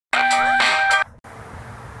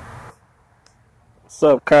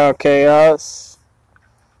What's up, Kyle Chaos?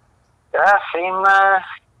 Yeah, same, I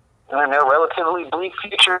know, relatively bleak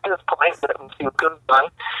future at this point, but we'll see what goes on.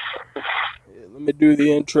 Yeah, let me do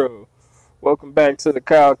the intro. Welcome back to the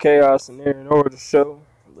Kyle Chaos and Aaron Order show.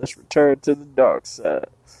 Let's return to the dark side.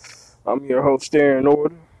 I'm your host, Aaron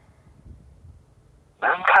Order.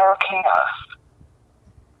 I'm Kyle Chaos.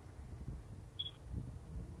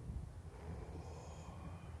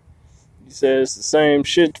 You said it's the same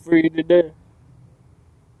shit for you today?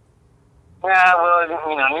 Yeah, well,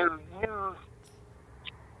 you know, new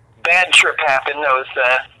bad trip happened. I was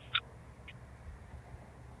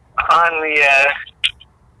on the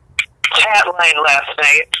chat line last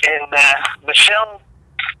night, and Michelle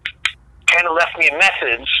kind of left me a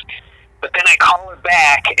message, but then I call her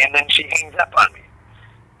back, and then she hangs up on me.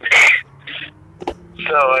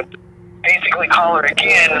 So I basically call her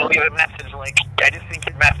again and leave a message like, I just think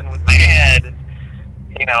you're messing with my head.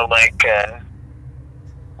 You know, like,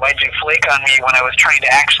 why'd you flake on me when I was trying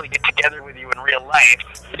to actually get together with you in real life?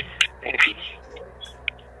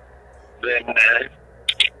 Then,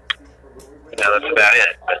 that's about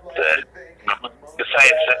it. But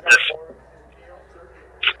besides that, the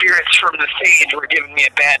spirits from the stage were giving me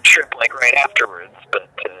a bad trip, like, right afterwards. But,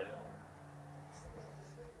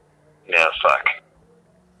 yeah, fuck.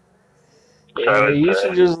 Yeah, so you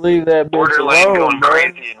should just leave that bitch borderline alone, going bro.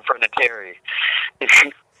 crazy in front of Terry at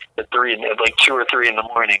 2 or 3 in the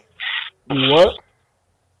morning. What?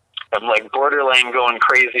 I'm like borderline going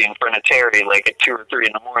crazy in front of Terry, like at 2 or 3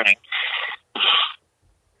 in the morning.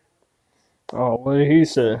 Oh, what did he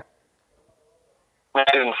say? I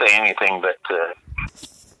didn't say anything, but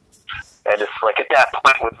I just, like, at that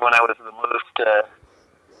point was when I was the most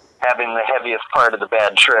having the heaviest part of the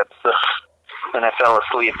bad trip. So then I fell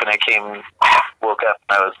asleep, and I woke up,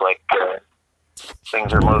 and I was like,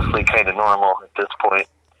 things are mostly kind of normal at this point.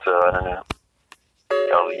 So I don't know.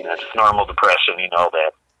 Just normal depression, all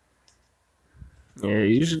that. Yeah,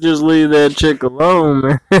 you should just leave that chick alone,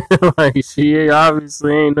 man. Like, she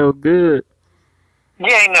obviously ain't no good.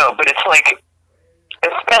 Yeah, I know, but it's like,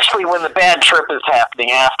 especially when the bad trip is happening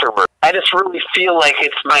afterward, I just really feel like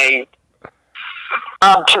it's my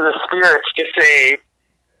job to the spirits to say,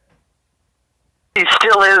 he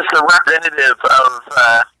still is the representative of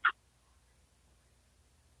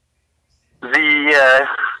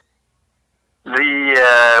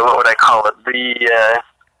what would I call it? The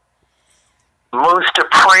most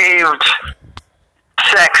depraved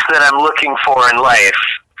sex that I'm looking for in life.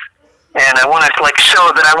 And I want to, like,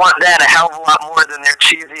 show that I want that a hell of a lot more than their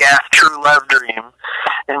cheesy-ass true love dream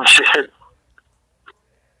and shit.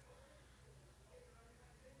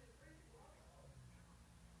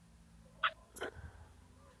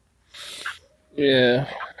 Yeah.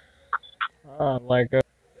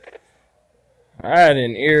 I had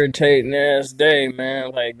an irritating ass day,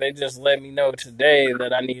 man. Like, they just let me know today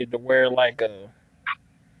that I needed to wear, like, a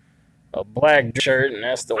black shirt, and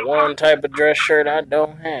that's the one type of dress shirt I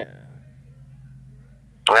don't have.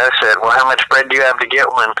 I said, well, how much bread do you have to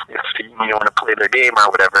get one if you want to play their game or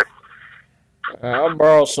whatever? I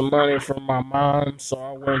borrowed some money from my mom, so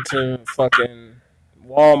I went to fucking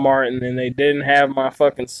Walmart, and then they didn't have my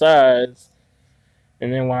fucking size.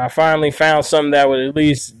 And then when I finally found something that would at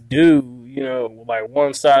least do, like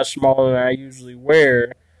one size smaller than I usually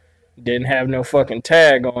wear, didn't have no fucking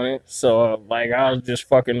tag on it. So, I was just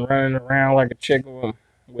fucking running around like a chicken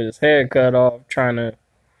with his head cut off, trying to,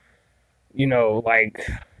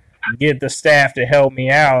 get the staff to help me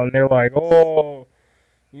out. And they're like, oh,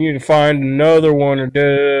 you need to find another one or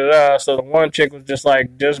da-da-da-da. So the one chick was just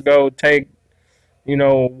like, just go take,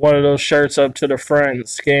 one of those shirts up to the front and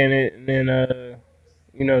scan it, and then,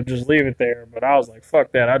 just leave it there. But I was like,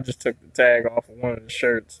 fuck that. I just took the tag off of one of the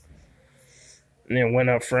shirts and then went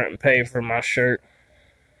up front and paid for my shirt.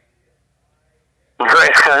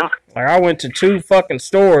 Right, son. Like, I went to 2 fucking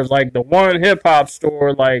stores. Like, the one hip-hop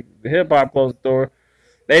store, like, the hip-hop clothes store,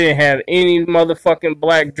 they didn't have any motherfucking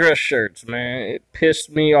black dress shirts, man. It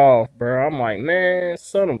pissed me off, bro. I'm like, man,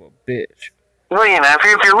 son of a bitch. Well,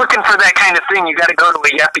 if you're looking for that kind of thing, you got to go to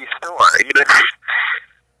a yuppie store.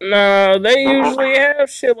 No, they usually have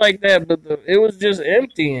shit like that, but it was just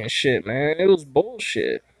empty and shit, man. It was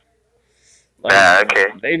bullshit. Okay.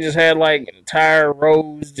 They just had, like, entire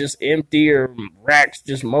rows just empty or racks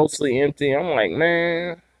just mostly empty. I'm like,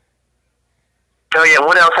 man. Oh, yeah,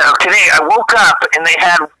 what else? Today, I woke up and they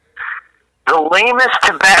had the lamest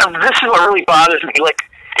tobacco. This is what really bothers me. Like,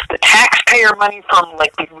 the taxpayer money from,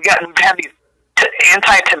 like, we've had these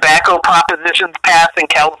anti-tobacco propositions passed in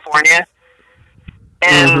California.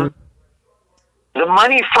 And the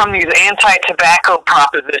money from these anti-tobacco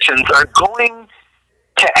propositions are going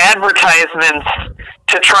to advertisements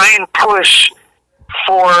to try and push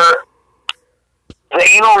for the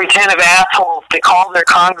anal retentive assholes to call their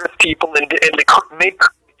Congress people and to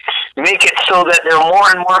make it so that there are more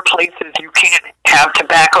and more places you can't have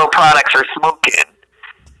tobacco products or smoke in.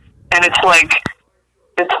 And it's like,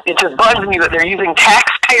 it just bugs me that they're using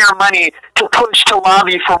taxpayer money to push to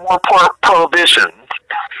lobby for more prohibitions.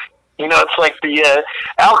 You know, it's like the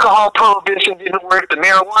alcohol prohibition didn't work, the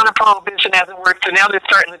marijuana prohibition hasn't worked, so now they're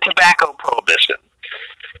starting the tobacco prohibition.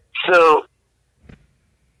 So,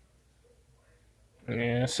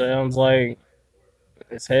 yeah, sounds like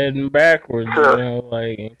it's heading backwards, you know,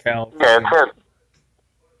 like in California. Yeah, it's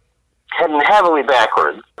heading heavily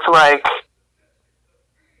backwards. It's like,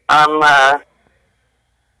 I don't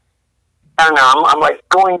know, I'm like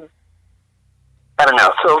going, I don't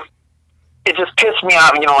know, so it just pissed me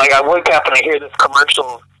off, you know, like I wake up and I hear this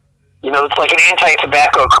commercial, you know, it's like an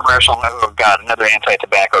anti-tobacco commercial. Oh God, another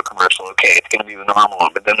anti-tobacco commercial. Okay, it's going to be the normal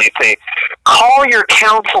one. But then they say, call your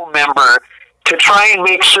council member to try and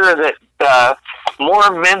make sure that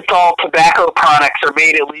more menthol tobacco products are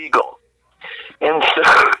made illegal. And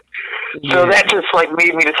so that just like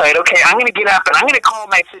made me decide, okay, I'm going to get up and I'm going to call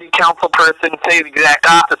my city council person and say the exact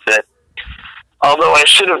opposite. Although I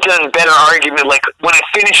should have done a better argument. Like when I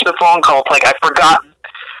finished the phone call, it's like I forgot.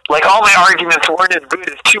 Like all my arguments weren't as good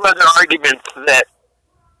as two other arguments that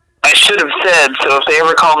I should have said. So if they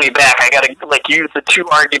ever call me back, I got to like use the two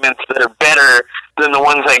arguments that are better than the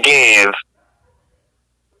ones I gave,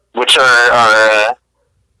 which are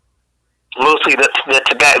mostly the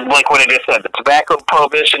tobacco. Like what I just said, the tobacco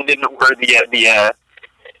prohibition didn't work. The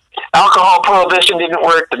alcohol prohibition didn't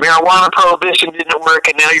work. The marijuana prohibition didn't work,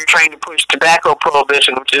 and now you're trying to push tobacco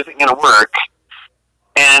prohibition, which isn't going to work.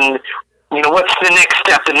 And you know, what's the next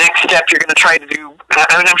step? The next step you're going to try to do,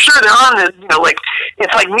 I mean, I'm sure they're on this, you know, like,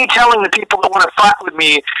 it's like me telling the people that want to fuck with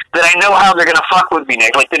me that I know how they're going to fuck with me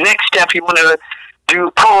next. Like, the next step, you want to do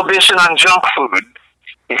prohibition on junk food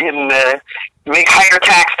and make higher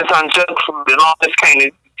taxes on junk food and all this kind of,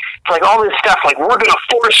 it's like all this stuff, like, we're going to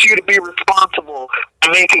force you to be responsible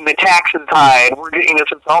for making the taxes high, and we're getting this,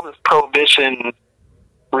 it's all this prohibition,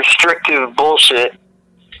 restrictive bullshit.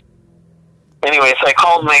 Anyway, so I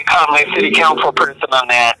called my city council person on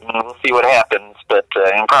that, and we'll see what happens. But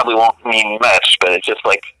it probably won't mean much. But it's just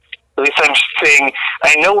like, at least I'm saying,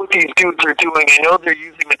 I know what these dudes are doing. I know they're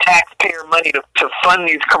using the taxpayer money to fund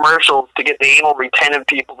these commercials to get the anal retentive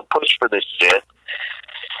people to push for this shit.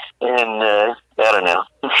 And I don't know.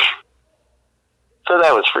 So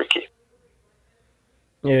that was freaky.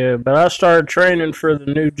 Yeah, but I started training for the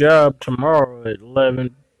new job tomorrow at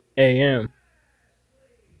 11 a.m.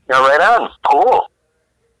 Yeah, right on. Cool.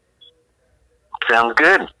 Sounds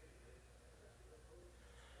good.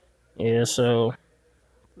 Yeah, so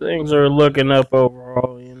things are looking up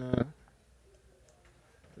overall, you know.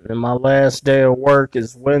 And my last day of work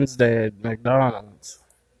is Wednesday at McDonald's.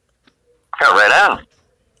 Yeah, right on.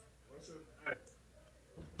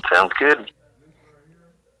 Sounds good.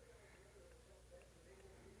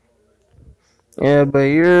 Yeah, but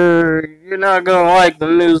you're not gonna like the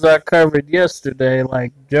news I covered yesterday.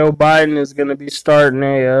 Like Joe Biden is gonna be starting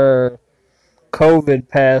a COVID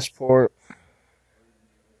passport.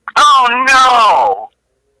 Oh no!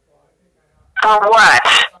 For what?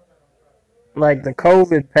 Like the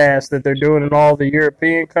COVID pass that they're doing in all the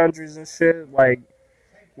European countries and shit. Like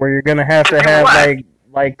where you're gonna have to have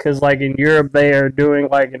cause like in Europe they are doing,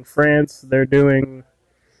 like in France they're doing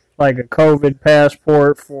like a COVID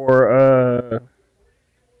passport for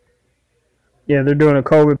yeah, they're doing a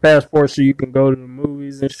COVID passport so you can go to the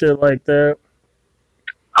movies and shit like that.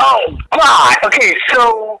 Oh God! Okay,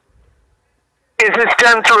 so is this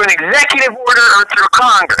done through an executive order or through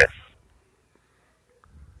Congress?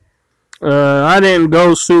 I didn't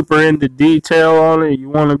go super into detail on it. You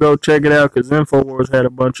want to go check it out because InfoWars had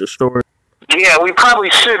a bunch of stories. Yeah, we probably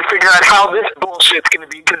should figure out how this bullshit's going to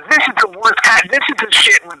be, because this is the worst kind. This is the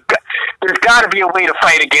shit. There's got to be a way to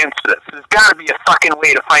fight against this. There's got to be a fucking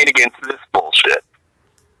way to fight against this bullshit.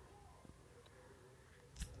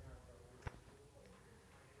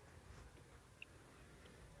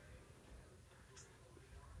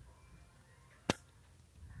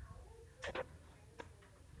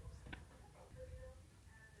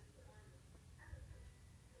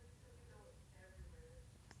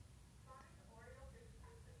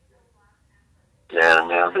 Yeah,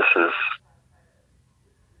 man, this is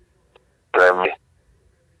driving me.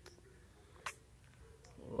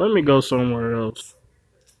 Let me go somewhere else.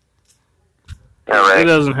 Yeah, right. It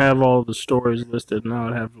doesn't have all the stories listed. Now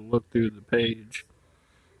I'd have to look through the page.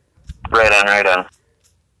 Right on, right on.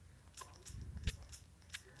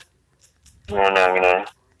 Yeah, no, I'm gonna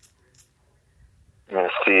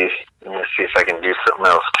see if I can do something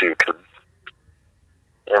else too, because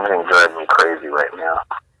everything's driving me crazy right now.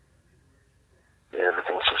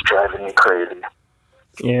 Everything's just driving me crazy.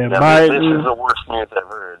 Yeah, This is the worst news I've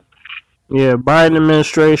heard. Yeah, Biden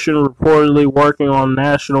administration reportedly working on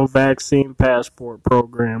national vaccine passport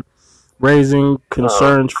program, raising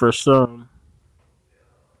concerns for some.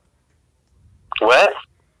 What?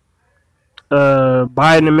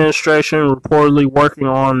 Biden administration reportedly working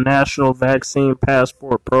on national vaccine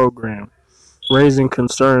passport program, raising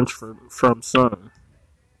concerns from some.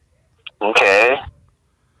 Okay.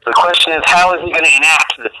 The question is, how is he going to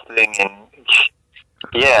enact this thing? And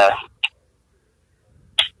yeah.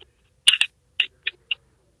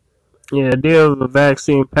 Yeah, the idea of a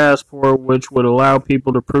vaccine passport, which would allow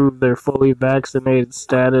people to prove their fully vaccinated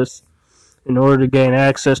status in order to gain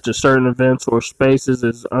access to certain events or spaces,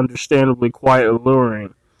 is understandably quite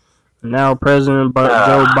alluring. Now, President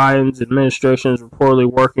Joe Biden's administration is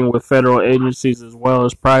reportedly working with federal agencies as well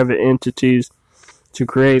as private entities to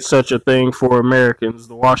create such a thing for Americans,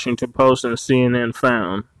 the Washington Post and CNN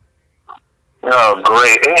found. Oh,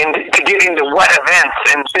 great. And to get into what events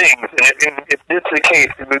and things, and if this is the case,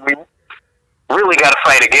 we really got to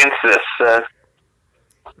fight against this.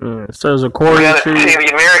 It says according we gotta to... say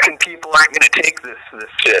the American people aren't going to take this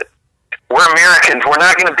shit. We're Americans. We're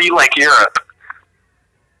not going to be like Europe.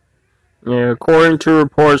 Yeah, according to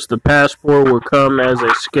reports, the passport would come as a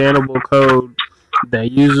scannable code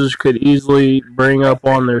that users could easily bring up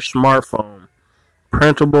on their smartphone.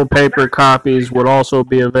 Printable paper copies would also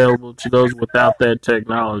be available to those without that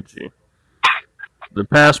technology. The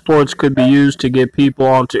passports could be used to get people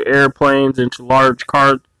onto airplanes, into large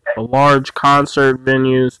concert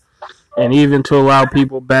venues, and even to allow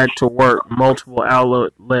people back to work, multiple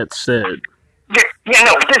outlets said. Yeah,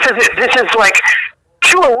 no, this is it. This is like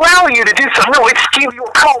to allow you to do something. No, it's give you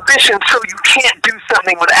a prohibition so you can't do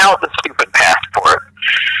something without the stupid passport.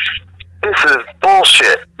 This is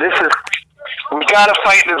bullshit. We gotta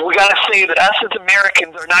fight this. We gotta say that us as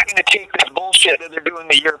Americans are not gonna take this bullshit that they're doing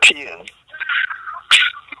the Europeans.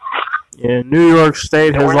 Yeah, New York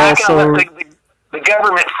State has we're not also... gonna let the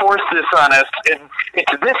government force this on us, and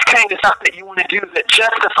it's this kind of stuff that you want to do that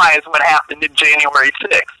justifies what happened in January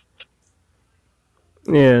 6th.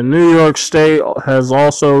 Yeah, New York State has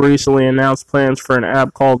also recently announced plans for an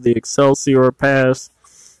app called the Excelsior Pass,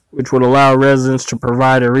 which would allow residents to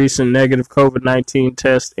provide a recent negative COVID-19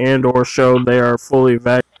 test and or show they are fully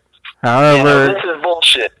vaccinated. However... this is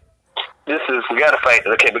bullshit. We gotta fight.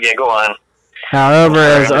 Okay, but yeah, go on. However,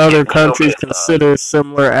 as other countries consider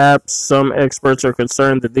similar apps, some experts are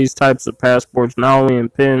concerned that these types of passports not only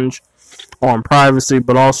impinge on privacy,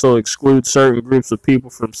 but also exclude certain groups of people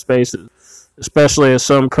from spaces, especially as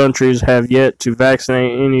some countries have yet to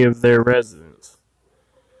vaccinate any of their residents.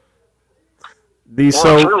 It's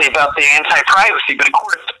really about the anti-privacy, but of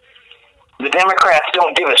course, the Democrats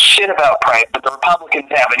don't give a shit about privacy, but the Republicans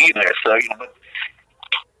haven't either. So, but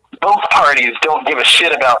both parties don't give a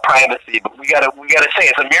shit about privacy. But we gotta say,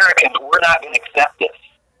 as Americans, we're not going to accept this.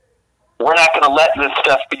 We're not going to let this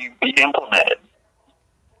stuff be implemented.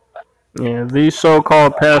 Yeah, these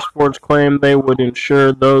so-called passports claim they would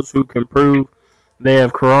ensure those who can prove they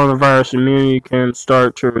have coronavirus immunity can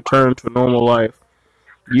start to return to normal life.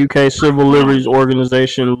 UK civil liberties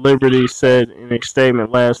organization Liberty said in a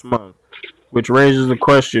statement last month, which raises the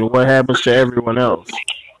question, what happens to everyone else?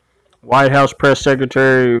 White House Press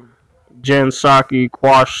Secretary Jen Psaki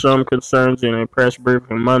quashed some concerns in a press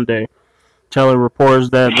briefing Monday, telling reporters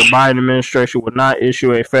that the Biden administration would not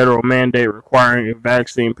issue a federal mandate requiring a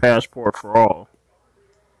vaccine passport for all.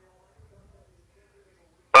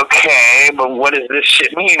 Okay, but what does this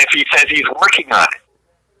shit mean if he says he's working on it?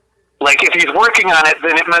 Like, if he's working on it,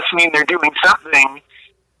 then it must mean they're doing something.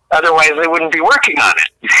 Otherwise, they wouldn't be working on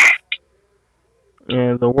it.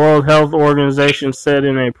 And the World Health Organization said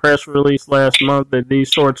in a press release last month that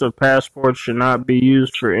these sorts of passports should not be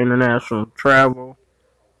used for international travel.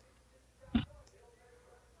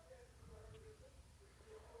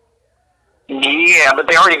 Yeah, but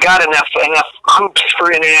they already got enough hoops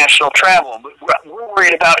for international travel. But we're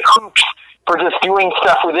worried about hoops for just doing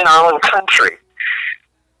stuff within our own country.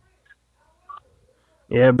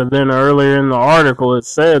 Yeah, but then earlier in the article it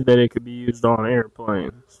said that it could be used on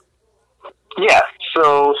airplanes. Yeah,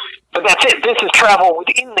 but that's it. This is travel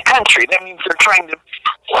within the country. That means they're trying to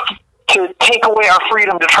take away our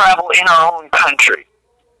freedom to travel in our own country.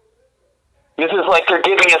 This is like they're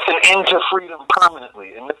giving us an end to freedom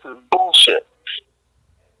permanently, and this is bullshit.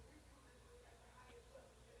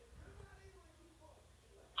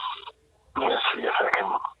 Let's see if I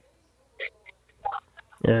can...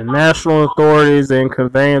 Yeah, national authorities and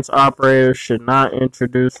conveyance operators should not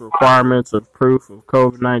introduce requirements of proof of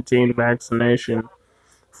COVID-19 vaccination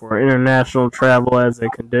for international travel as a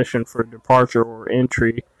condition for departure or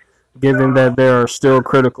entry, given that there are still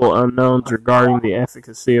critical unknowns regarding the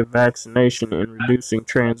efficacy of vaccination in reducing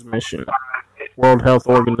transmission, World Health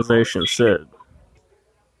Organization said.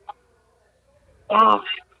 Oh,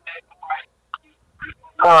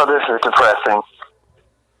 this is depressing.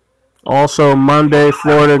 Also, Monday,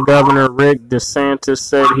 Florida Governor Rick DeSantis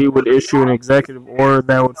said he would issue an executive order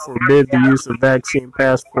that would forbid the use of vaccine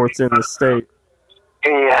passports in the state.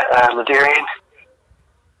 Hey, Ladarian.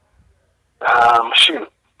 Shoot.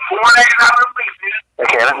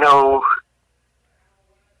 Okay, I don't know.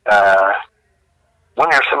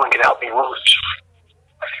 Wonder if someone can help me. What was...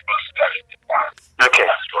 Okay.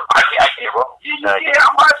 I can't roll. Yeah,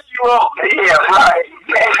 I'm watching you roll. Yeah, right.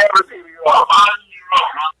 You can't never see me roll. I'm watching you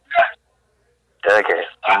roll. Okay.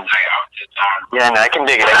 Yeah, no, I can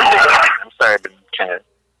dig it. I'm sorry, but kind of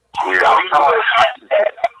weird.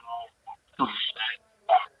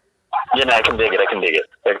 Yeah, no, I can dig it.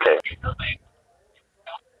 Okay.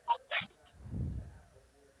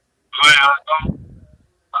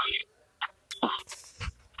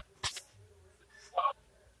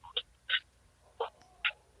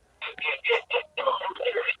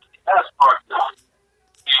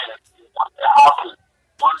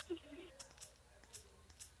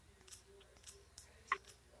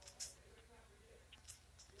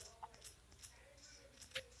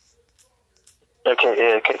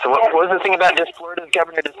 Okay, so what was the thing about just Florida's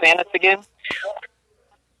Governor DeSantis again?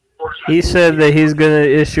 He said that he's going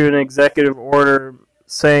to issue an executive order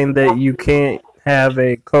saying that you can't have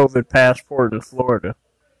a COVID passport in Florida.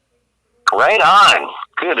 Right on.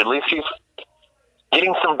 Good, at least he's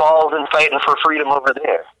getting some balls and fighting for freedom over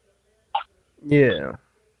there. Yeah.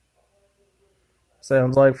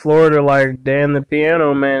 Sounds like Florida, like Dan the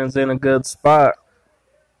Piano Man, is in a good spot.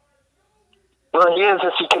 Well, he is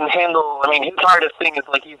if he can handle... I mean, his hardest thing is,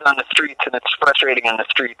 like, he's on the streets, and it's frustrating on the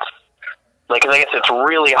streets. Like, 'cause I guess it's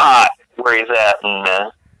really hot where he's at,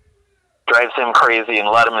 and drives him crazy, and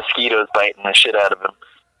a lot of mosquitoes biting the shit out of him.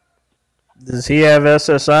 Does he have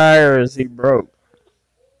SSI, or is he broke?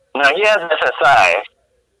 No, he has SSI.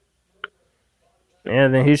 Yeah,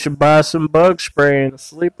 then he should buy some bug spray and a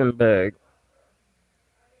sleeping bag.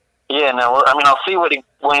 Yeah, no, well, I mean, I'll see what he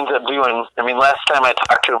winds up doing. I mean, last time I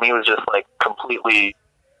talked to him, he was just, like, completely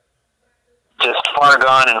just far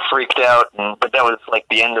gone and freaked out, but that was, like,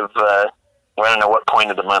 the end of, I don't know what point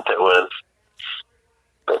of the month it was.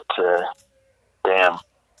 But, damn.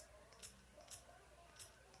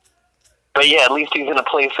 But, yeah, at least he's in a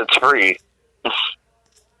place that's free.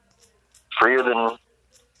 Freer than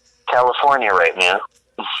California right now.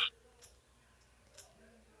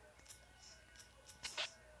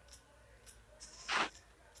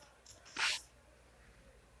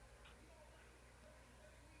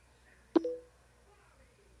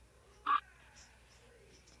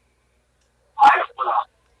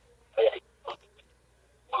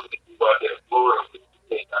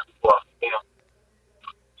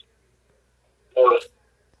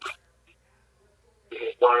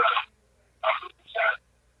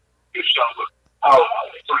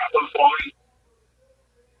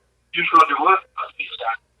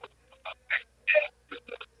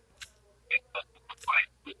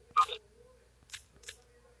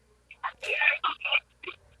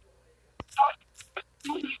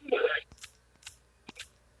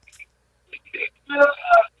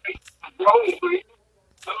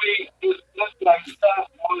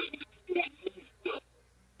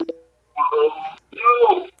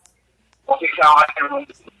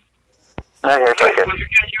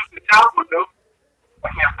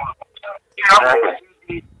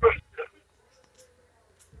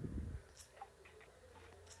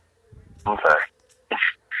 I'm sorry.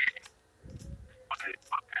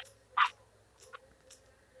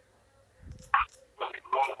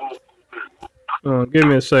 Oh, give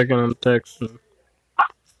me a second, I'm texting.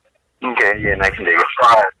 Okay, yeah, and I can dig it.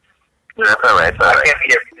 That's alright, I can't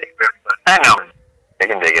see everything. I know. I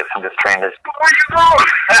can dig it. I'm just trying to... Where you going?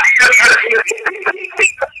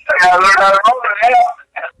 I learned how to roll it now.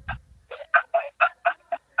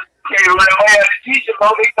 Okay, you went away as a teacher,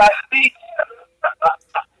 but we got to teach.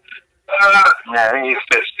 I think he's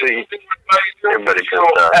 15. Everybody can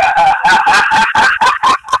stop.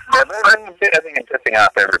 I think I'm pissing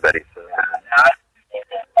off everybody. So.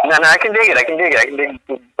 No, I can dig it. I can dig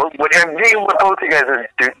what both you guys are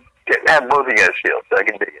doing. Have both you guys feel, so I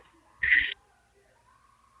can dig it.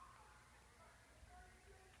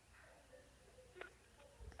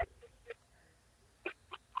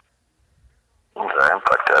 sorry, I'm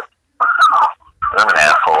fucked up. I'm an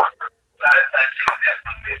asshole.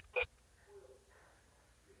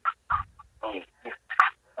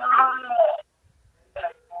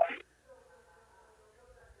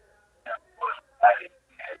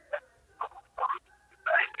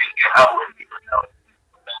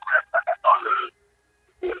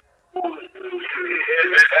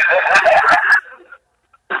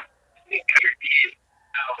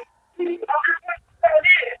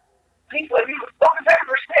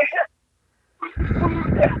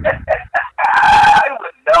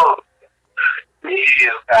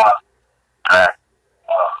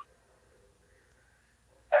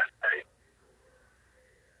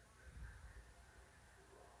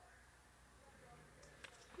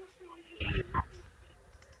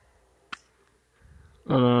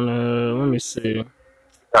 Let me see.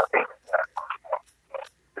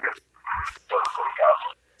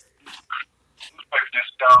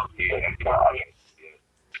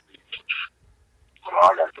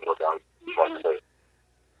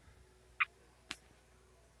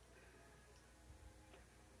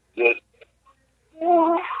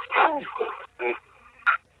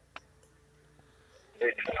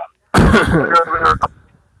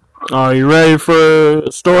 Are you ready for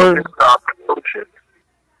a story?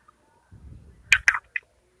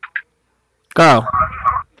 Kyle.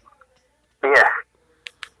 Yeah.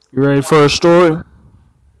 You ready for a story?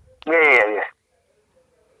 Yeah.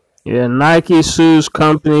 Yeah, Nike sues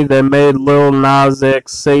company that made Lil Nas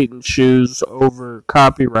X Satan shoes over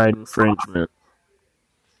copyright infringement.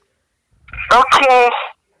 Okay.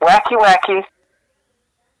 Wacky.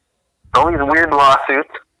 All these weird lawsuits.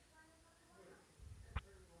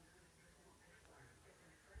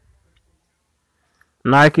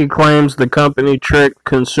 Nike claims the company tricked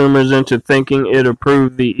consumers into thinking it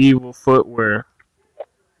approved the evil footwear.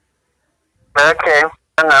 Okay,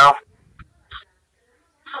 I know.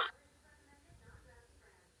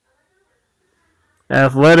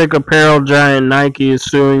 Athletic apparel giant Nike is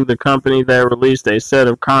suing the company that released a set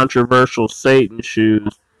of controversial Satan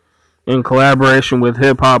shoes in collaboration with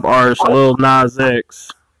hip-hop artist Lil Nas X.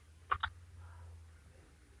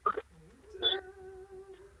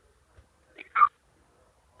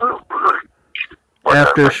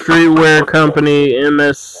 After streetwear company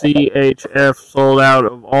MSCHF sold out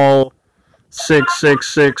of all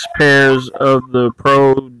 666 pairs of the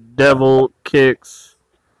Pro Devil kicks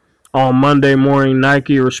on Monday morning,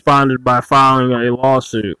 Nike responded by filing a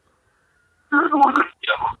lawsuit.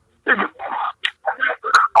 Okay,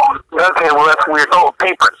 well that's weird. Oh,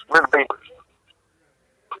 papers. Where are the papers?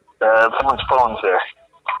 Someone's phone's there.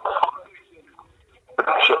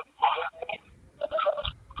 Shit.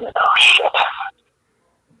 Oh, shit.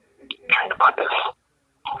 I'm trying to put this.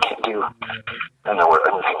 Can't do. I know where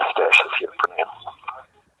I'm going to stash this here for now.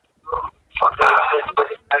 Fuck that.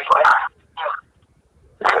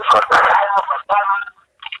 Okay, fuck that.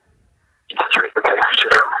 That's right. Okay,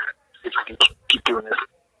 sure. If I can keep doing this.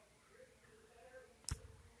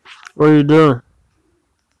 What are you doing?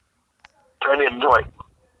 Trying to enjoy.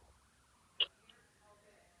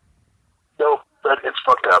 Nope, but it's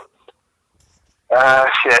fucked up.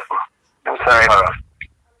 Shit. I'm sorry.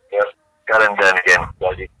 Yep, got him done again.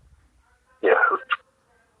 Yeah.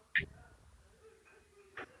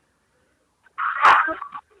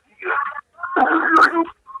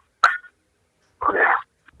 Okay.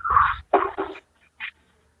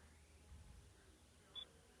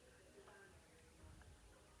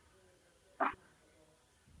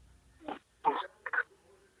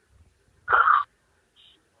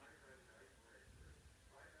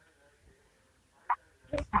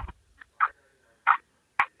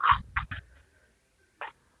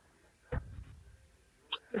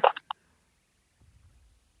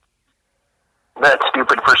 That's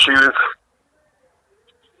stupid for shoes.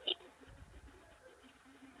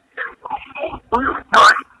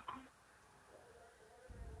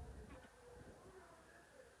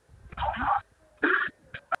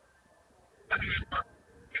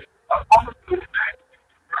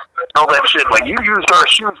 All that shit, like, you used our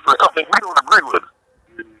shoes for something we don't agree with.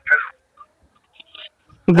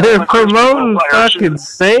 They're promoting fucking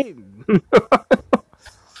Satan.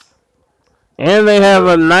 And they have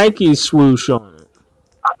a Nike swoosh on it.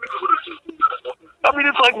 I mean,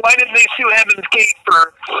 it's like, why didn't they sue Heaven's Gate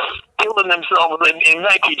for killing themselves in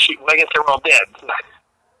Nike shoes? I guess they're all dead.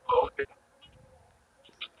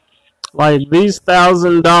 Like, these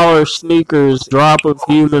 $1,000 sneakers drop of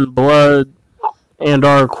human blood and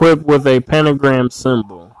are equipped with a pentagram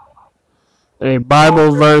symbol, a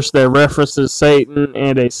Bible verse that references Satan,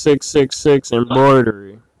 and a 666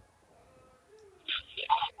 embroidery.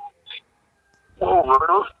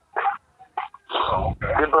 Oh,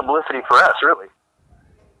 Good publicity for us, really.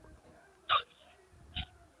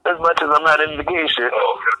 As much as I'm not into gay shit.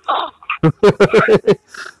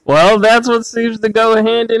 Well, that's what seems to go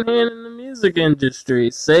hand in hand in the music industry.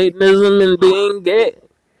 Satanism and being gay.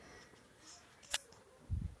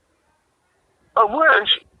 Oh, word.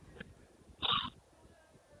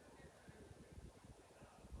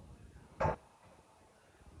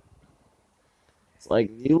 It's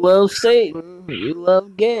like, you love Satan, you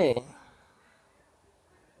love gay.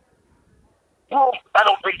 Well, I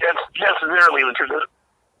don't think that's necessarily the truth.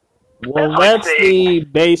 Well, that's the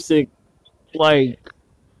basic, like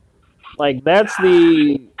that's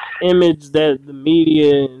the image that the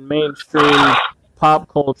media and mainstream pop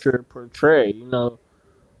culture portray. You know,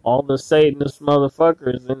 all the Satanist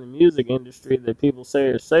motherfuckers in the music industry that people say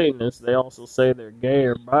are Satanists, they also say they're gay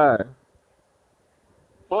or bi.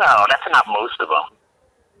 No, that's not most of them.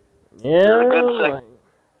 Yeah,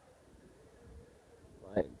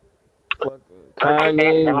 like fucking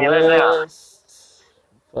Kanye West,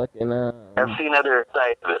 fucking I've seen other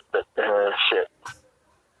sides of it, but shit.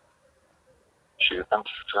 Shoot, I'm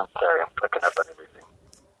sorry, I'm fucking up on everything.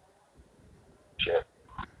 Shit.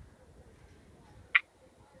 I'm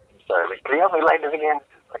sorry. Can you help me light this again?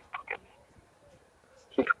 Like, fucking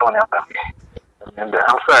keeps going up on me. And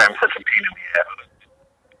I'm sorry, I'm such a pain in the ass.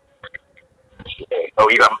 Oh,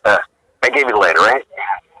 you got, I gave you the lighter, right?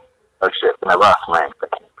 Oh shit, and I lost mine. I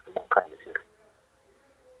can't find it here.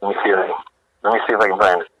 Let me see if I can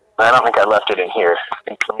find it. I don't think I left it in here.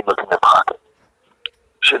 Let me look in my pocket.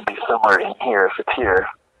 Should be somewhere in here if it's here.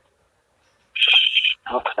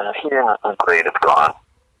 Oops, not here. Not great, it's gone.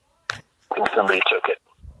 I think somebody took it.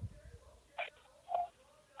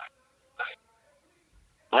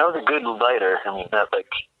 That was a good lighter. I mean, not like...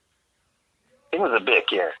 It was a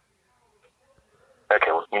Bic, yeah. Okay,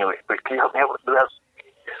 well, you know, wait, can you help me out with that?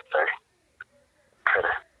 Sorry. Try to...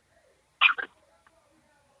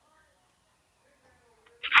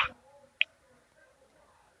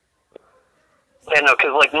 Yeah, no,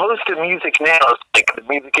 because, like, most of music now, like, the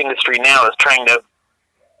music industry now is trying to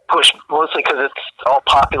push, mostly because it's all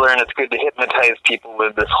popular and it's good to hypnotize people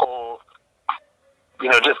with this whole, you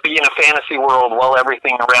know, just be in a fantasy world while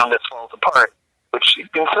everything around us falls apart, which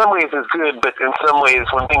in some ways is good, but in some ways,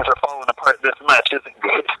 when things are falling apart this much, isn't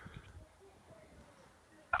good.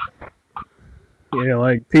 Yeah,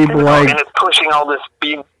 like, people like... And it's pushing all this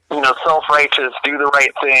being, you know, self-righteous, do the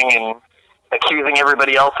right thing, and accusing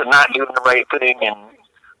everybody else of not doing the right thing, and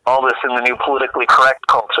all this in the new politically correct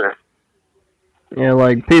culture. Yeah,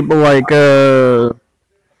 like, people like,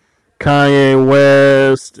 Kanye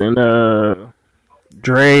West and,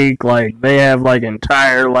 Drake, like, they have, like,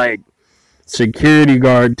 entire, like, security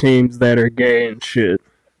guard teams that are gay and shit.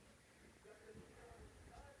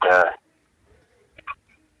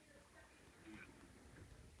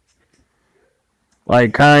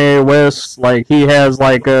 Like, Kanye West, like, he has,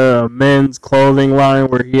 like, a men's clothing line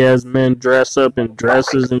where he has men dress up in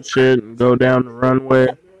dresses and shit and go down the runway.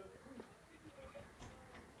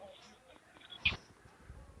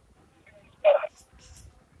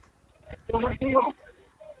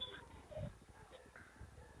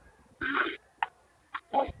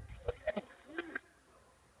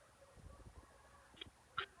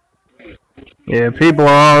 Yeah, people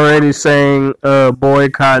are already saying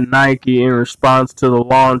boycott Nike in response to the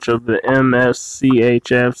launch of the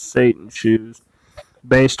MSCHF Satan shoes,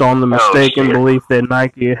 based on the mistaken belief that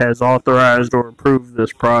Nike has authorized or approved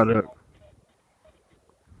this product.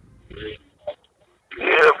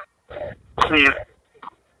 Yeah. See,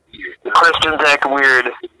 the Christians act weird,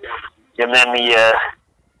 and then the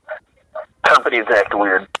companies act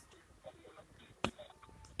weird.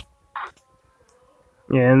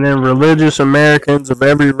 Yeah, and then religious Americans of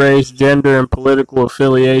every race, gender, and political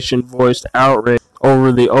affiliation voiced outrage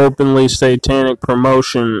over the openly satanic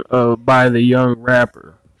promotion by the young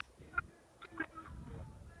rapper.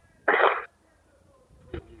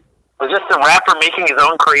 Was just the rapper making his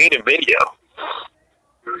own creative video?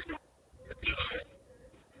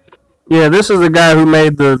 Yeah, this is the guy who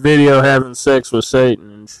made the video having sex with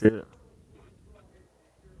Satan and shit.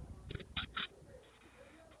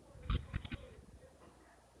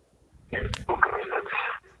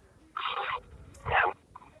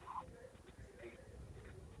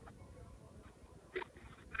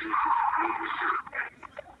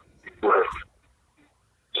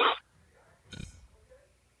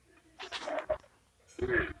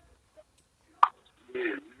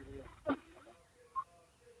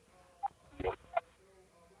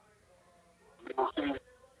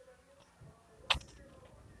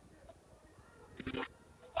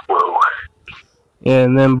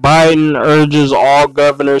 And then Biden urges all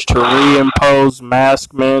governors to reimpose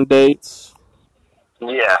mask mandates.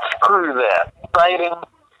 Yeah, screw that. Biden,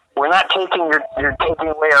 we're not taking you're taking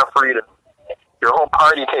away our freedom. Your whole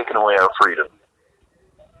party taking away our freedom.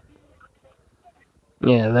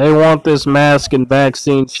 Yeah, they want this mask and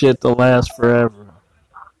vaccine shit to last forever.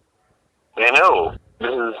 I know.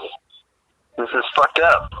 This is fucked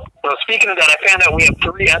up. So speaking of that, I found out we have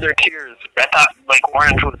 3 other tiers. I thought like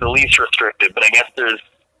orange was the least restricted, but I guess there's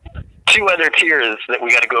 2 other tiers that we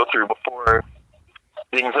got to go through before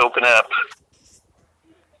things open up.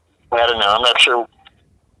 I don't know. I'm not sure.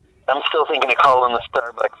 I'm still thinking of calling the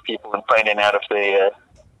Starbucks people and finding out if they,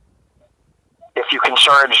 if you can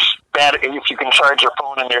charge your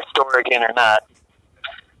phone in their store again or not.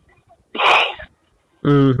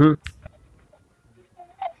 Mm-hmm.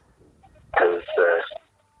 Because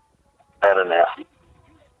I don't know.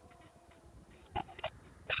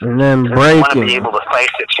 And then breaking. I want to be able to fight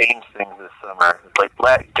to change things this summer.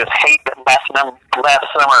 Like, just hate that last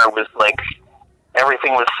summer was like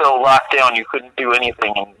everything was so locked down you couldn't do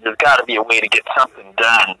anything, and there's got to be a way to get something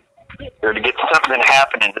done or to get something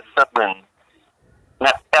happening. Just something.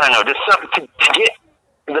 I don't know. Just something to get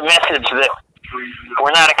the message that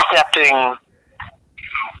we're not accepting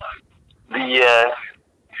the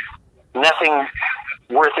nothing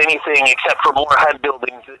worth anything except for more HUD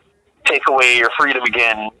buildings that take away your freedom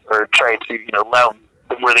again, or try to, allow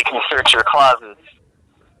where they can search your closets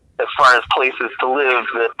as far as places to live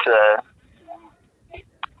that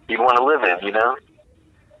you'd want to live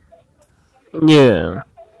in, Yeah.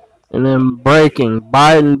 And then breaking.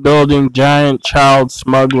 Biden building giant child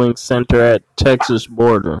smuggling center at Texas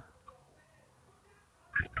border.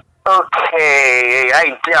 Okay,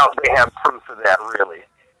 I doubt they have proof of that, really.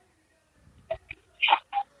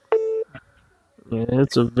 Yeah,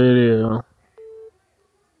 it's a video.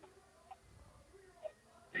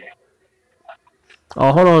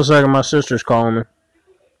 Oh, hold on a second. My sister's calling me.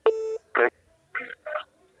 Okay.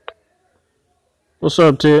 What's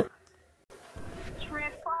up, Tit?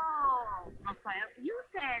 Triple. You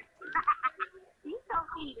said you told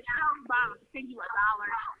me to show Bob to send you $1.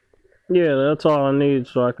 Yeah, that's all I need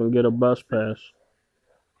so I can get a bus pass.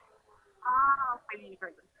 Oh, I need for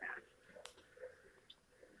this pass.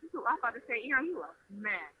 I'm about to say, you a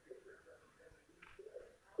man.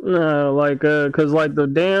 No, cause the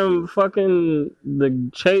damn fucking, the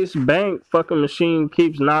Chase Bank fucking machine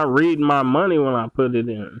keeps not reading my money when I put it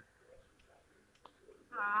in.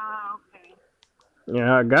 Oh, okay.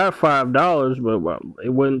 Yeah, I got $5, but it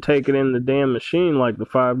wouldn't take it in the damn machine like the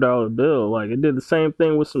 $5 bill. Like, it did the same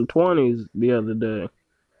thing with some 20s the other day.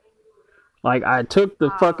 Like, I took the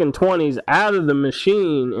fucking 20s out of the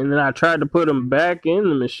machine, and then I tried to put them back in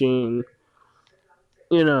the machine.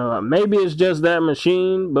 Maybe it's just that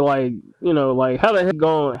machine, but how the heck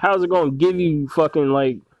how's it going to give you fucking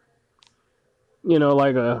like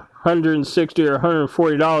 $160 or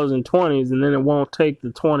 $140 in 20s, and then it won't take the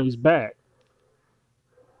 20s back?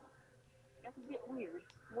 That's a bit weird.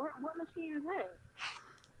 What machine is this?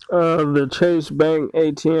 The Chase Bank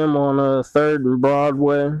ATM on 3rd and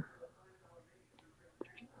Broadway.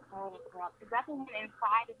 Oh, is that the one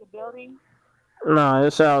inside of the building? Nah,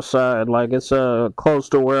 it's outside. Like, it's close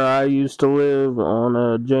to where I used to live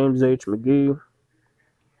on James H. McGee.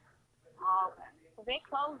 Oh, okay. So they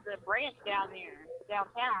closed the branch down there,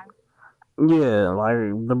 downtown. Yeah,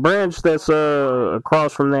 like, the branch that's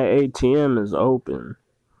across from that ATM is open.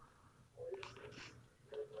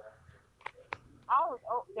 Oh,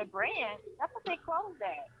 the branch? That's what they closed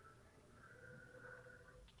at.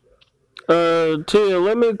 Tia,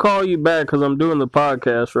 let me call you back because I'm doing the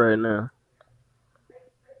podcast right now.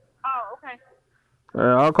 Oh, okay.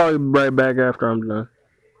 I'll call you right back after I'm done.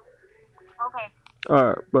 Okay.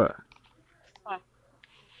 Alright, bye. Bye.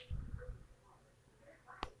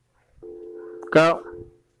 Kyle?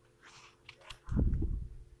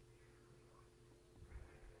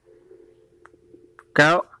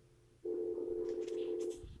 Kyle?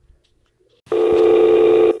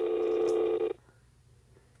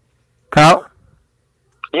 Kyle?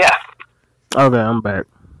 Yeah. Okay, I'm back.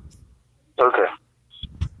 Okay.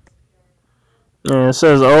 Yeah, it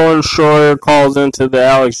says Owen Schroyer calls into the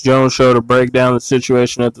Alex Jones show to break down the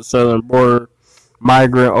situation at the southern border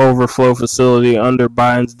migrant overflow facility under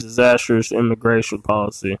Biden's disastrous immigration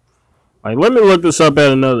policy. Like, let me look this up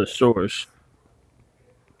at another source.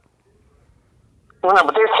 Well, no,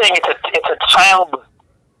 but they're saying it's a child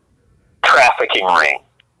trafficking ring,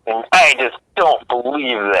 and I just don't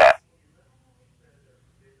believe that.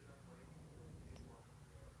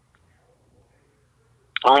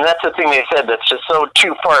 I mean, that's the thing they said that's just so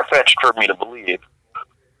too far-fetched for me to believe.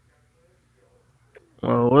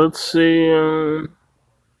 Well, let's see.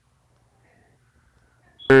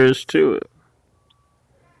 There is to it.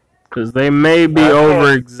 Because they may be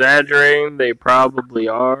over exaggerating. They probably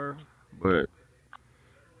are. But.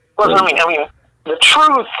 Well, I mean, the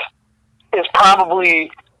truth is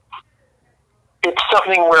probably it's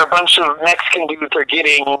something where a bunch of Mexican dudes are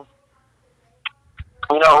getting,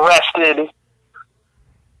 arrested,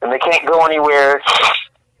 and they can't go anywhere.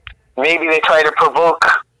 Maybe they try to provoke,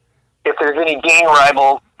 if there's any gang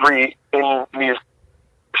rivalry in these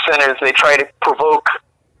centers, they try to provoke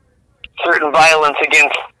certain violence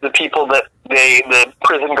against the people that the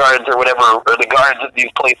prison guards or whatever, or the guards at these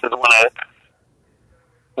places want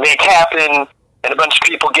to make happen, and a bunch of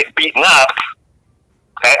people get beaten up.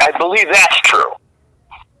 I believe that's true,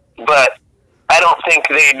 but I don't think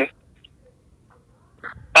they'd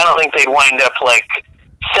wind up like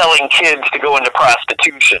selling kids to go into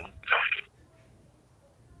prostitution.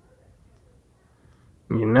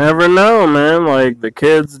 You never know, man. Like, the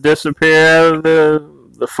kids disappear out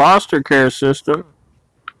of the foster care system.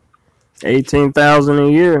 $18,000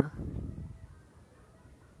 a year.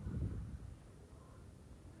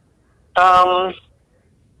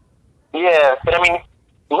 Yeah, but I mean,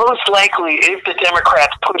 most likely, if the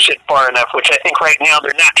Democrats push it far enough, which I think right now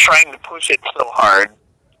they're not trying to push it so hard,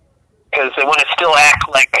 because they want to still act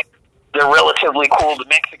like they're relatively cool to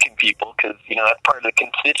Mexican people, because, that's part of the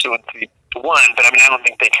constituency, one, but I mean, I don't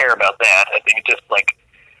think they care about that. I think it's just like,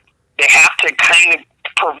 they have to kind of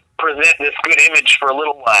present this good image for a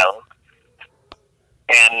little while,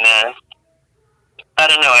 and, I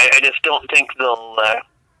don't know, I just don't think they'll,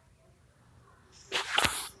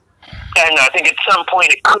 I don't know, I think at some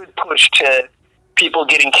point it could push to people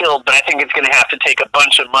getting killed, but I think it's going to have to take a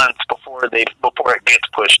bunch of months before it gets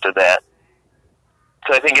pushed to that.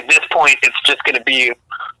 So I think at this point it's just going to be,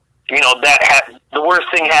 the worst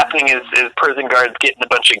thing happening is prison guards getting a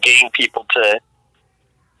bunch of gang people to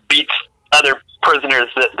beat other prisoners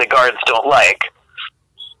that the guards don't like.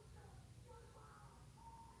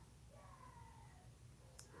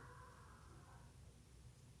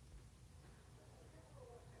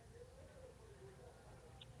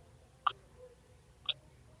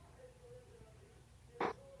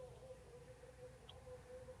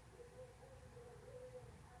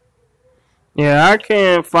 Yeah, I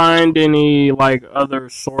can't find any, other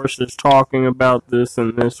sources talking about this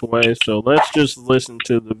in this way, so let's just listen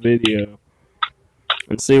to the video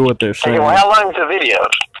and see what they're saying. Okay, well, how long is the video?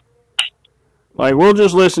 We'll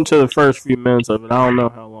just listen to the first few minutes of it. I don't know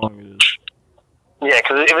how long it is. Yeah,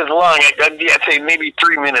 because if it's long, I'd say maybe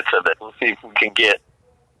 3 minutes of it. We'll see if we can get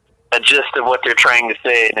a gist of what they're trying to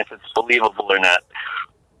say and if it's believable or not.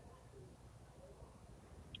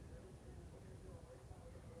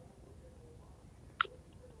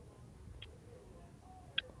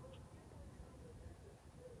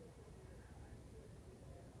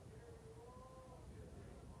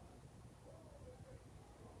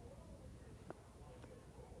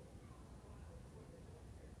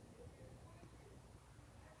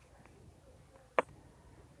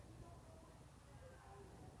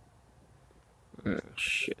 Oh,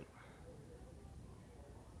 shit.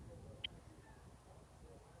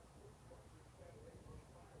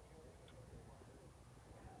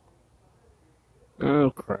 Oh,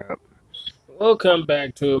 crap. We'll come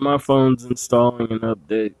back to it. My phone's installing an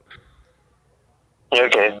update.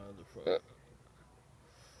 Okay.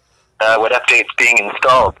 What update's being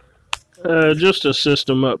installed? Just a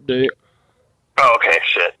system update. Oh, okay,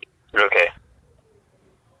 shit. Okay.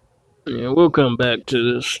 Yeah, we'll come back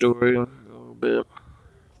to this story in a little bit.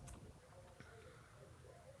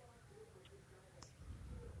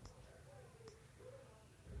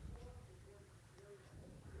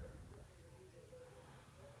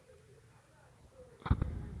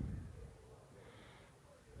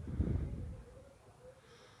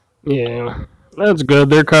 Yeah, that's good.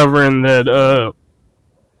 They're covering that,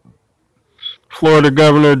 Florida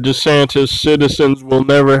Governor DeSantis citizens will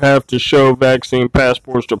never have to show vaccine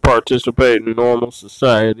passports to participate in normal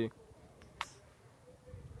society.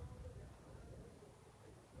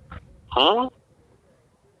 Huh?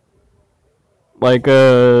 Like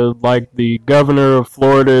the governor of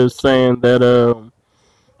Florida is saying that,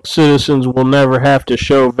 citizens will never have to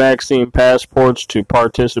show vaccine passports to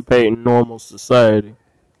participate in normal society.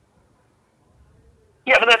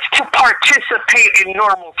 Yeah, but that's to participate in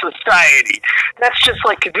normal society. That's just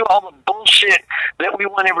like to do all the bullshit that we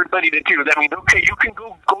want everybody to do. That means, okay, you can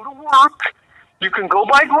go to work, you can go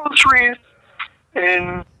buy groceries,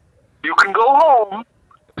 and you can go home,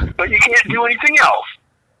 but you can't do anything else.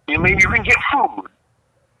 Maybe you can get food.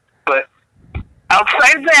 But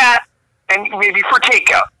outside of that, and maybe for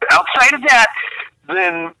takeout, outside of that,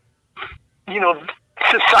 then,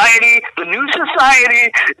 society, the new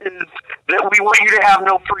society is that we want you to have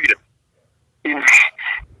no freedom.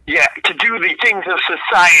 Yeah, to do the things of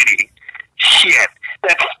society. Shit.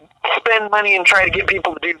 That's spend money and try to get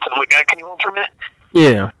people to do something. Can you hold for a minute?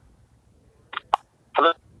 Yeah.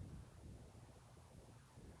 Hello?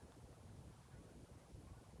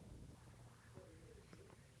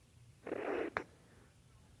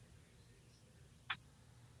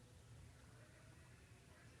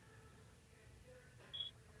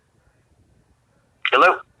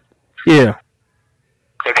 Hello? Yeah.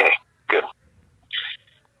 Okay, good.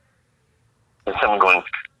 There's someone going,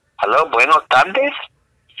 hello, buenos tardes?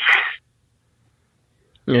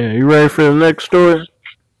 Yeah, you ready for the next story?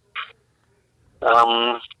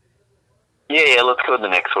 Yeah, let's go to the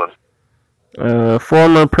next one.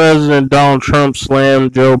 Former President Donald Trump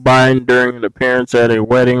slammed Joe Biden during an appearance at a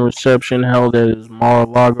wedding reception held at his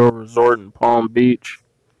Mar-a-Lago resort in Palm Beach.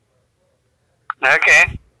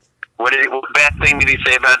 Okay. What bad thing did he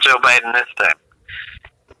say about Joe Biden this time?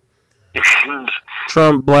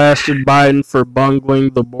 Trump blasted Biden for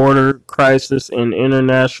bungling the border crisis and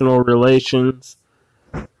international relations.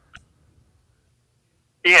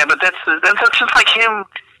 Yeah, but that's just like him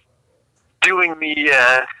doing the,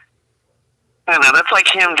 I don't know, that's like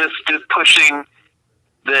him just pushing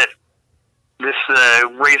that this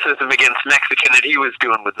racism against Mexican that he was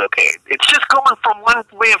doing was okay. It's just going from one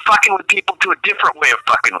way of fucking with people to a different way of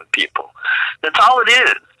fucking with people. That's all it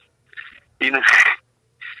is. You know?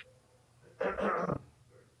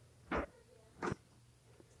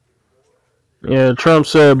 Yeah, Trump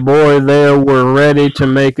said, boy, they were ready to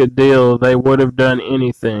make a deal. They would have done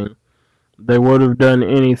anything. They would have done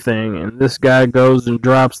anything. And this guy goes and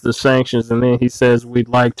drops the sanctions, and then he says, we'd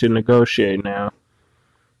like to negotiate now.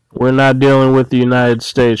 We're not dealing with the United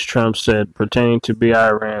States, Trump said, pertaining to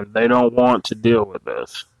Iran. They don't want to deal with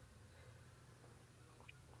us.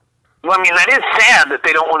 Well, I mean, that is sad that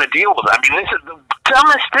they don't want to deal with it. I mean, this is the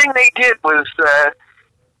dumbest thing they did was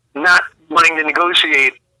not wanting to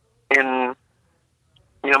negotiate and,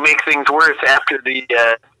 make things worse after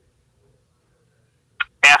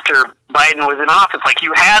after Biden was in office. Like,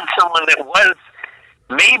 you had someone that was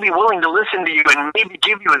maybe willing to listen to you and maybe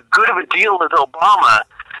give you as good of a deal as Obama,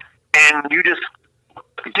 and you just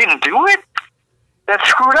didn't do it? That's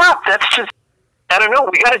screwed up. That's just, I don't know.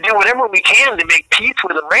 We got to do whatever we can to make peace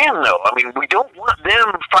with Iran, though. I mean, we don't want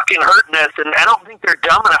them fucking hurting us, and I don't think they're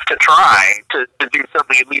dumb enough to try to do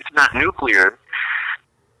something, at least not nuclear.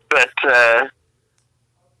 But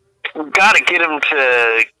we've got to get them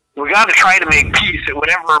to, we got to try to make peace at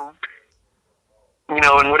whatever,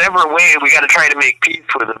 in whatever way we got to try to make peace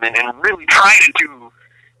with them and really try to do,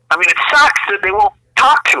 I mean, it sucks that they won't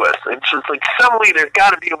talk to us. It's just like some way there's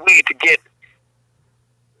got to be a way to get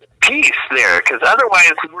peace there, because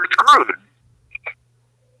otherwise we're screwed.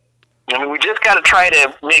 I mean, we just got to try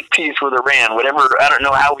to make peace with Iran. Whatever, I don't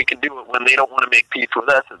know how we can do it when they don't want to make peace with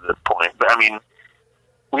us at this point. But I mean,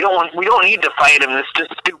 we don't need to fight them. It's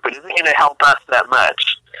just stupid. It isn't going to help us that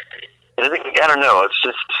much. I don't know. It's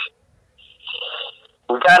just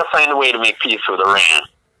we've got to find a way to make peace with Iran,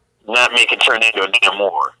 not make it turn into a damn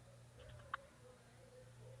war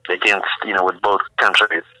against with both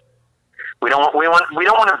countries. We don't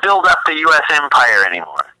want to build up the U.S. empire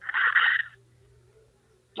anymore.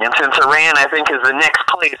 And since Iran, I think, is the next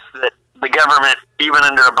place that the government, even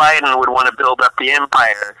under Biden, would want to build up the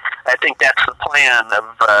empire, I think that's the plan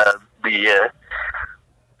of the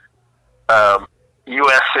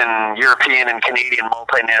U.S. and European and Canadian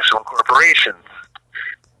multinational corporations.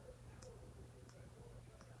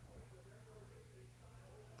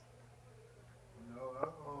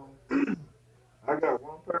 I got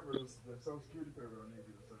one paper, the Social Security paper I need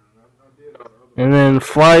you to sign. I did all the other. And then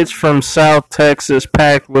flights from South Texas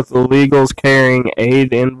packed with illegals carrying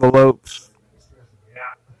aid envelopes.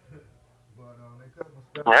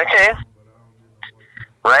 Okay.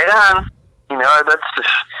 Right on.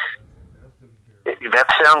 That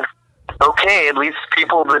sounds okay. At least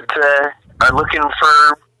people that are looking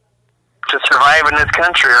to survive in this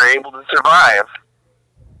country are able to survive.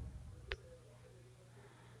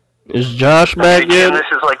 Is Josh back yet? This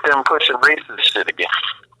is like them pushing racist shit again.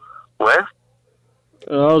 What?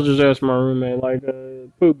 I was just asking my roommate,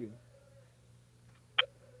 Pookie.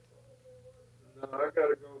 No, I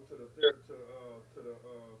gotta go to the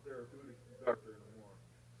therapeutic doctor in the morning.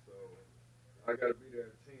 So I gotta be there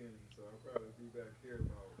at 10. So I'll probably be back here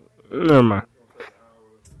about. Never mind. It's gonna take an hour.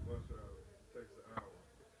 Bus ride takes an hour.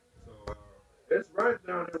 So it's right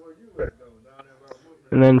down there where you at, though. Down there by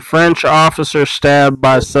Woodland. And then French officer stabbed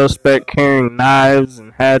by suspect carrying knives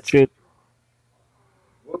and hatchet.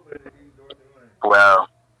 Woodland in East North Atlanta. Well,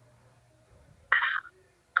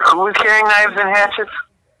 who was carrying knives and hatchets?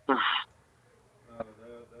 And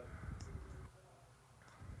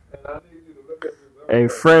I need you to look at this. A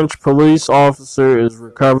French police officer is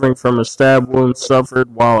recovering from a stab wound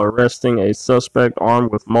suffered while arresting a suspect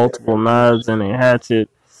armed with multiple knives and a hatchet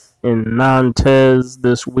in Nantes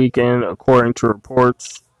this weekend, according to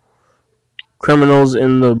reports. Criminals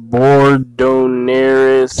in the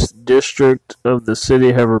Bourdonnais district of the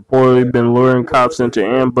city have reportedly been luring cops into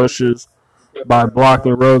ambushes by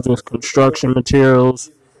blocking roads with construction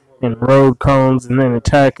materials and road cones and then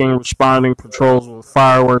attacking responding patrols with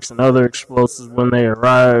fireworks and other explosives when they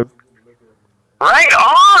arrive. Right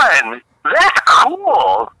on! That's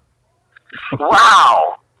cool!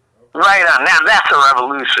 Wow! Right on. Now that's a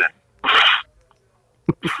revolution.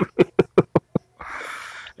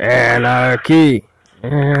 Anarchy.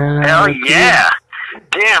 Hell yeah!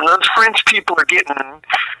 Damn, those French people are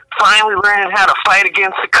finally learning how to fight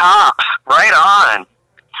against the cops. Right on.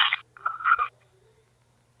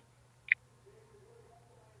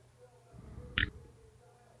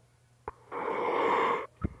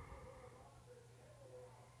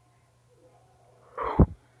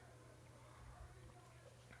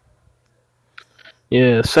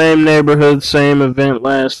 Yeah, same neighborhood, same event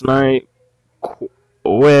last night.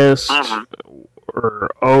 West, or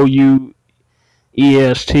OUEST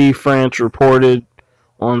France reported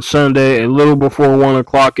on Sunday, a little before 1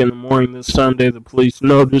 o'clock in the morning this Sunday, the police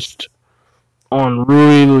noticed on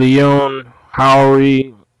Rue Leon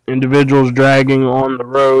Haury individuals dragging on the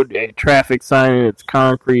road a traffic sign in its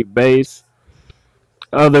concrete base.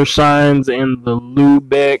 Other signs in the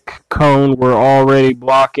Lubeck cone were already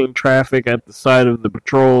blocking traffic at the site of the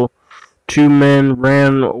patrol. 2 men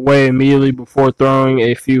ran away immediately before throwing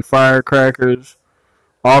a few firecrackers.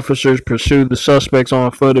 Officers pursued the suspects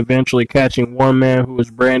on foot, eventually catching one man who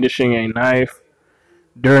was brandishing a knife.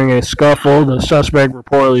 During a scuffle, the suspect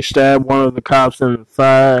reportedly stabbed one of the cops in the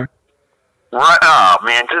thigh. Right, oh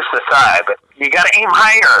man, just the thigh, but you gotta aim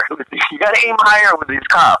higher. You gotta aim higher with these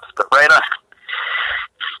cops, but right on.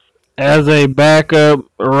 As backup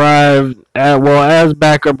arrived,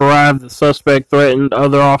 the suspect threatened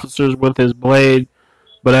other officers with his blade,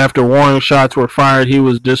 but after warning shots were fired, he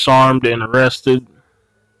was disarmed and arrested.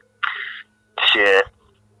 Shit.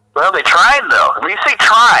 Well, they tried though. At least they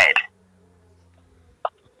tried.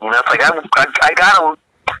 You know, it's like I gotta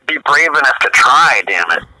be brave enough to try.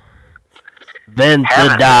 Damn it. Then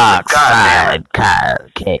the dark side,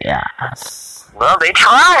 chaos. Well, they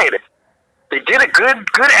tried. They did a good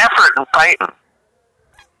effort in fighting.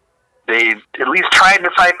 They at least tried to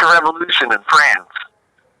fight the revolution in France.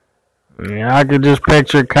 Yeah, I could just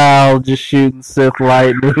picture Kyle just shooting Sith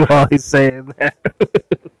lightning while he's saying that.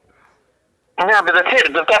 Yeah, but that's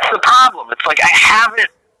it. That's the problem. It's like I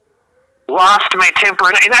haven't lost my temper,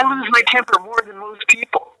 and I lose my temper more than most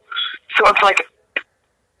people. So it's like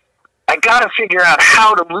I gotta figure out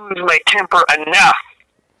how to lose my temper enough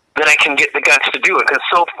that I can get the guts to do it. Because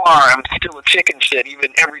so far, I'm still a chicken shit.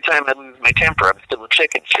 Even every time I lose my temper, I'm still a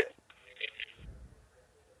chicken shit.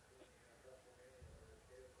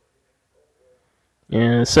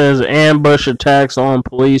 Yeah, it says ambush attacks on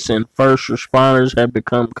police and first responders have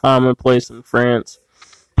become commonplace in France,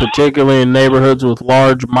 particularly in neighborhoods with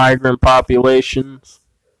large migrant populations.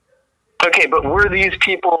 Okay, but were these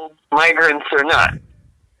people migrants or not?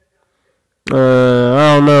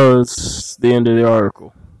 I don't know. It's the end of the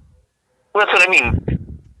article. Well, that's what I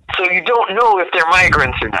mean. So you don't know if they're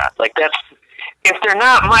migrants or not. Like, that's... If they're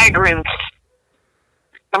not migrants...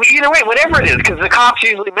 I mean, either way, whatever it is, because the cops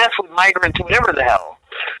usually mess with migrants, whatever the hell.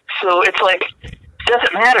 So it's like, it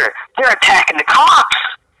doesn't matter. They're attacking the cops.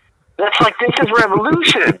 That's like, this is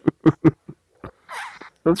revolution.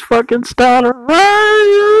 Let's fucking start a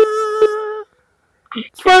riot.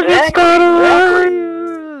 Let's fucking start a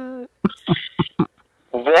riot.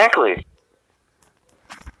 Exactly.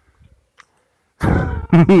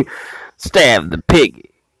 Stab the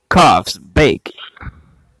piggy. Coughs bacon.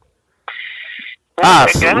 I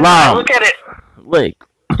look at it. Lick.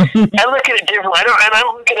 I look at it differently. I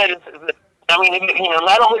don't look at it as I mean, you know,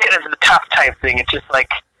 I don't look at it as a tough type thing. It's just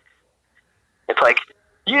like,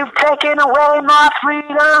 you've taken away my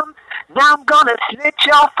freedom. Now I'm gonna slit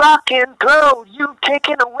your fucking throat. You've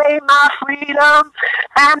taken away my freedom,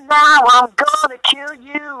 and now I'm gonna kill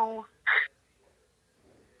you.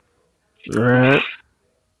 Right.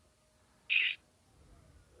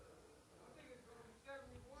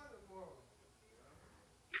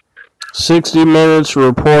 "60 Minutes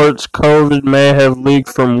reports COVID may have leaked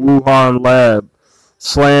from Wuhan lab,"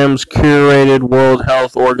 slams curated World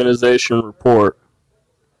Health Organization report.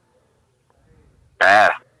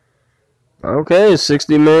 Okay,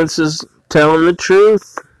 60 Minutes is telling the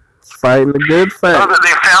truth. It's fighting the good Oh, fight. that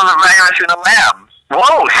they found the virus in a lab.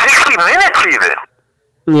 Whoa, 60 Minutes even.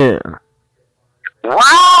 Yeah.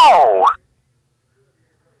 Wow.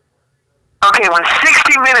 Okay, when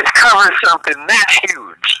 60 Minutes covers something, that's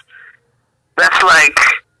huge. That's like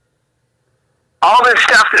all this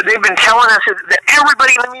stuff that they've been telling us, that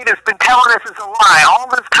everybody in the media has been telling us is a lie all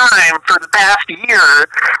this time for the past year,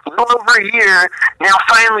 a little over a year. Now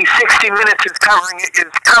finally 60 Minutes is covering it,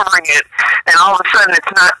 and all of a sudden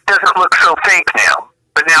doesn't look so fake now.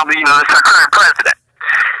 But now, it's our current president.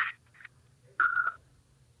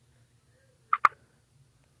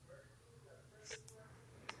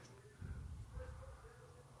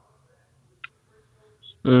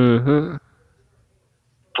 Mm-hmm.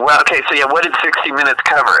 Well, okay, so yeah, what did 60 Minutes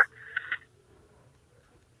cover?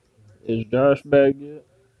 Is Josh back yet?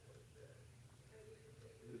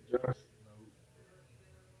 Josh,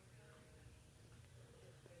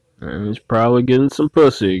 And he's probably getting some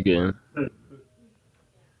pussy again.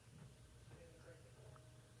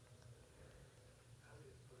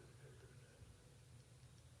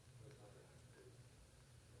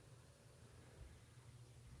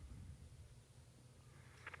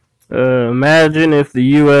 Imagine if the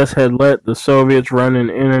U.S. had let the Soviets run an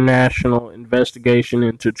international investigation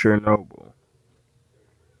into Chernobyl.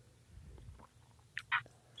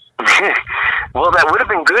 Well, that would have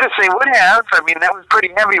been good if they would have. I mean, that was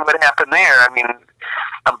pretty heavy what happened there. I mean,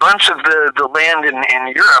 a bunch of the land in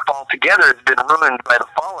Europe altogether has been ruined by the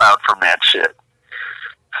fallout from that shit.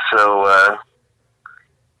 So,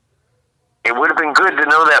 it would have been good to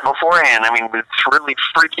know that beforehand. I mean, it's really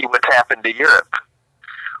freaky what's happened to Europe.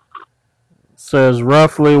 Says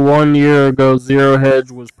roughly 1 year ago, Zero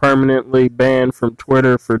Hedge was permanently banned from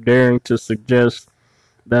Twitter for daring to suggest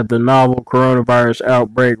that the novel coronavirus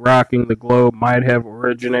outbreak rocking the globe might have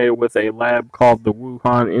originated with a lab called the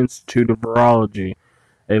Wuhan Institute of Virology,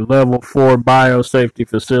 a level 4 biosafety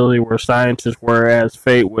facility where scientists were, as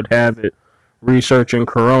fate would have it, researching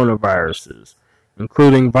coronaviruses,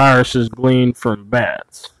 including viruses gleaned from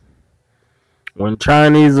bats. When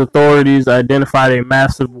Chinese authorities identified a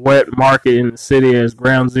massive wet market in the city as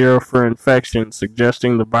ground zero for infection,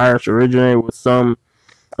 suggesting the virus originated with some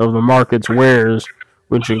of the market's wares,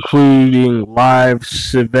 which including live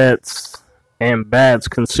civets and bats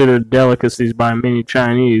considered delicacies by many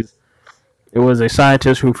Chinese. It was a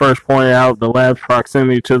scientist who first pointed out the lab's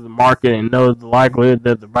proximity to the market and noted the likelihood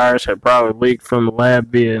that the virus had probably leaked from the lab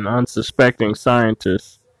via an unsuspecting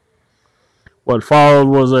scientist. What followed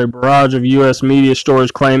was a barrage of U.S. media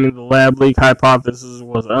stories claiming the lab leak hypothesis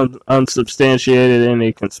was unsubstantiated and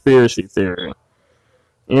a conspiracy theory.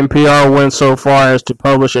 NPR went so far as to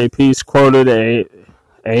publish a piece quoted a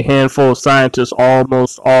handful of scientists,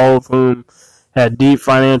 almost all of whom had deep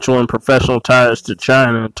financial and professional ties to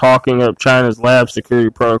China, talking up China's lab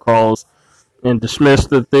security protocols and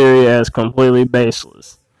dismissed the theory as completely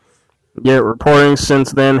baseless. Yet reporting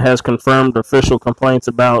since then has confirmed official complaints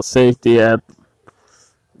about safety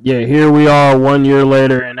Yet here we are 1 year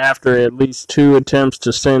later, and after at least 2 attempts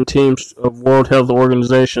to send teams of World Health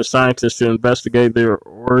Organization scientists to investigate the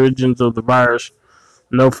origins of the virus,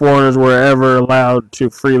 no foreigners were ever allowed to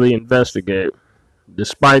freely investigate.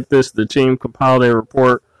 Despite this, the team compiled a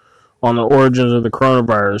report on the origins of the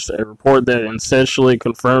coronavirus, a report that essentially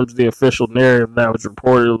confirms the official narrative that was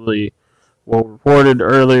reported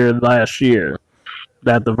earlier last year,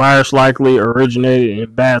 that the virus likely originated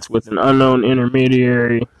in bats with an unknown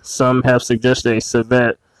intermediary. Some have suggested a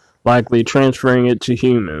civet, likely transferring it to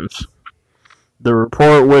humans. The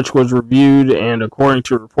report, which was reviewed and, according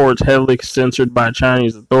to reports, heavily censored by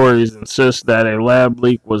Chinese authorities, insists that a lab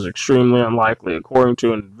leak was extremely unlikely, according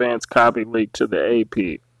to an advanced copy leaked to the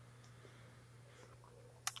AP,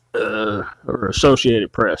 or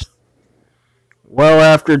Associated Press. Well,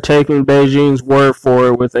 after taking Beijing's word for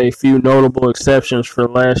it, with a few notable exceptions for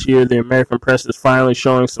last year, the American press is finally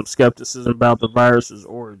showing some skepticism about the virus's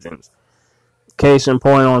origins. Case in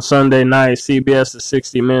point, on Sunday night, CBS's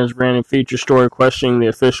 60 Minutes ran a feature story questioning the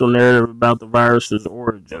official narrative about the virus's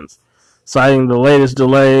origins, citing the latest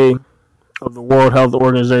delay of the World Health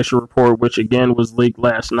Organization report, which again was leaked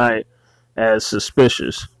last night, as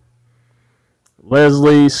suspicious.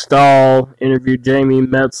 Leslie Stahl interviewed Jamie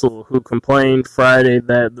Metzel, who complained Friday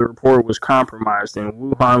that the report was compromised, and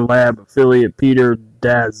Wuhan lab affiliate Peter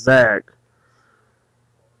Daszak,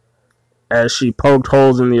 as she poked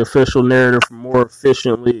holes in the official narrative more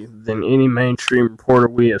efficiently than any mainstream reporter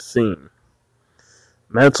we have seen.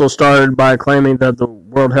 Metzel started by claiming that the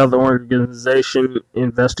World Health Organization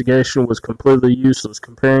investigation was completely useless,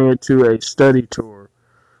 comparing it to a study tour,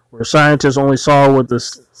 where scientists only saw what the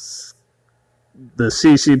the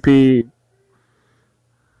CCP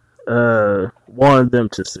wanted them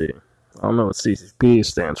to see. I don't know what CCP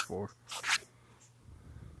stands for.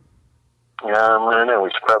 I don't know.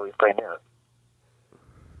 We should probably find out.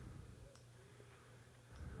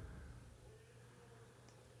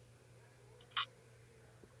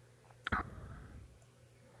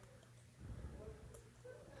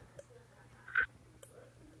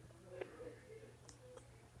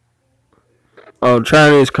 Oh,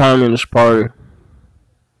 Chinese Communist Party.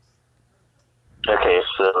 Okay,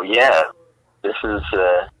 so yeah, this is.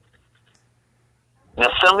 Now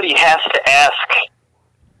somebody has to ask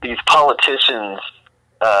these politicians,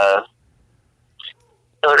 or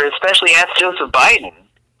especially ask Joseph Biden.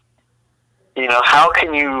 How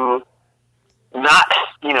can you not?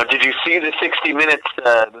 Did you see the 60 Minutes,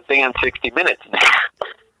 the thing on 60 Minutes?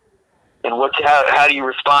 And how do you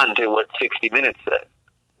respond to what 60 Minutes said?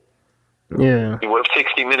 Yeah. What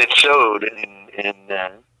 60 Minutes showed and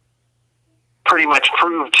pretty much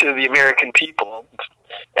proved to the American people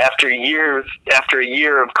after a year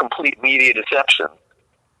of complete media deception,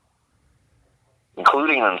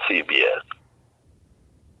 including on CBS,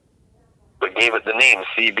 but gave it the name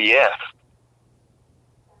CBS.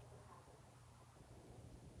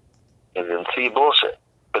 And then C bullshit.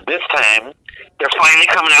 But this time, they're finally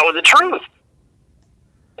coming out with the truth.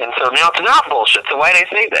 And so now it's not bullshit. So why did I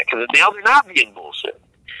say that? Because now they're not being bullshit.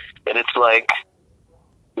 And it's like,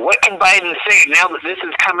 what can Biden say now that this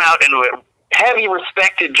has come out in a heavy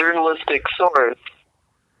respected journalistic source?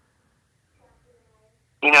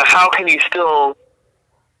 How can he still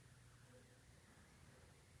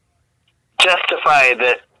justify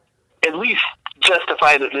that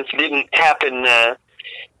this didn't happen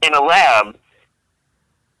in a lab?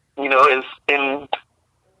 Now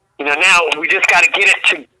we just got to get it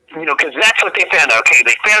to, because that's what they found out. Okay,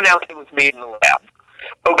 they found out it was made in the lab.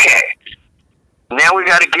 Okay, now we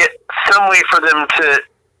got to get some way for them to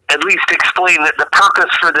at least explain that the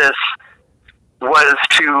purpose for this was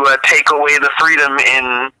to take away the freedom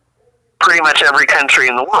in pretty much every country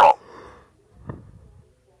in the world.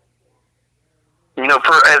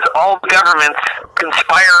 As all governments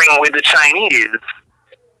conspiring with the Chinese,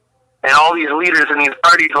 and all these leaders in these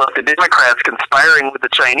parties like the Democrats conspiring with the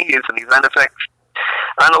Chinese, and these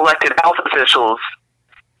unelected health officials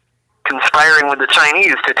conspiring with the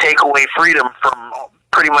Chinese to take away freedom from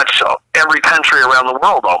pretty much every country around the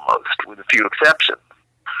world almost, with a few exceptions.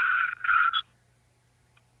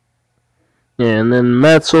 Yeah, and then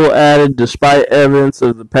Metzel added, despite evidence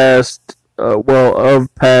of past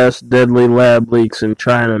deadly lab leaks in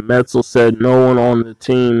China, Metzel said no one on the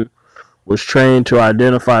team was trained to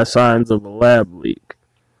identify signs of a lab leak.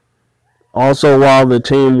 Also, while the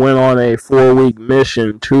team went on a 4-week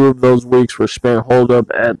mission, 2 of those weeks were spent holed up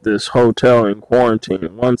at this hotel in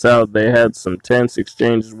quarantine. Once out, they had some tense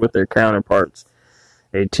exchanges with their counterparts,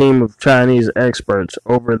 a team of Chinese experts,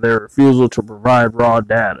 over their refusal to provide raw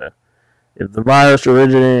data. If the virus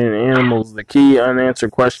originated in animals, the key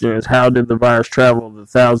unanswered question is, how did the virus travel the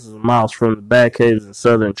thousands of miles from the bat caves in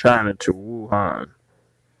southern China to Wuhan?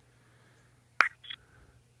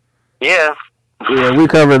 Yeah. Yeah, we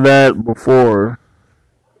covered that before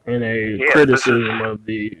in a criticism of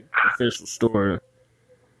the official story.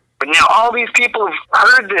 But now all these people have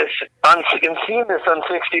heard this and seen this on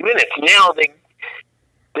 60 Minutes. Now they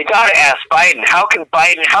got to ask Biden, how is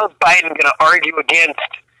Biden going to argue against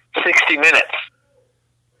 60 Minutes?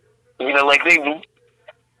 They've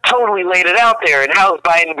totally laid it out there, and how is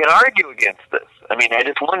Biden going to argue against this? I mean, I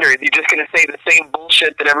just wonder, is he just going to say the same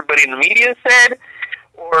bullshit that everybody in the media said?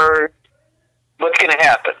 Or what's going to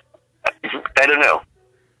happen? I don't know.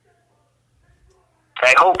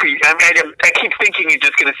 I hope I keep thinking he's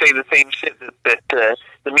just going to say the same shit that the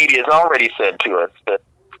media has already said to us, but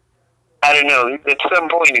I don't know. At some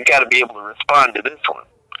point, you've got to be able to respond to this one.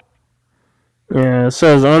 Yeah, it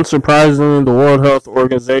says, unsurprisingly, the World Health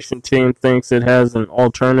Organization team thinks it has an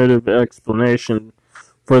alternative explanation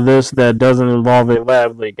for this that doesn't involve a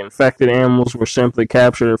lab leak. Infected animals were simply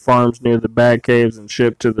captured at farms near the bat caves and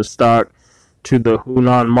shipped to the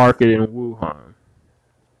Hunan market in Wuhan.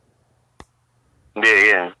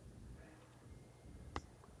 Yeah.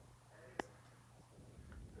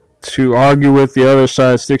 To argue with the other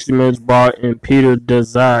side, 60 Minutes brought in Peter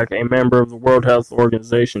Daszak, a member of the World Health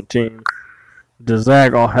Organization team.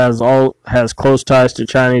 Daszak has close ties to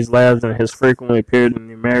Chinese labs and has frequently appeared in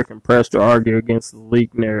the American press to argue against the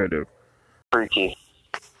leak narrative. Freaky.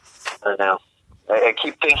 I know. I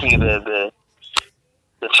keep thinking of the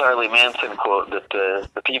Charlie Manson quote that the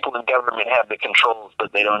people in government have the controls,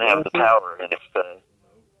 but they don't have the power. And if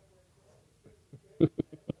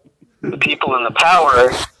the people in the power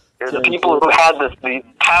the people who had the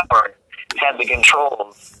power, had the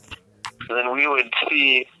controls, then we would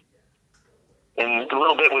see, and a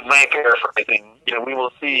little bit with my paraphrasing, we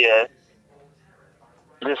will see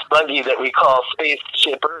this buggy that we call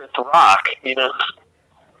Spaceship Earth rock,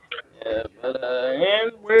 Yeah, but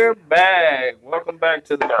and we're back. Welcome back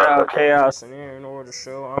to the Kyle Chaos and Aaron Order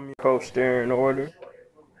show. I'm your host, Aaron Order.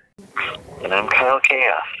 And I'm Kyle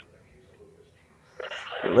Chaos.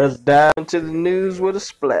 Let's dive into the news with a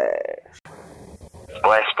splash.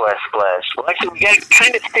 Splash, splash, splash. Well, actually, we got to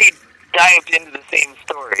kind of stay dived into the same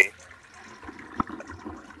story.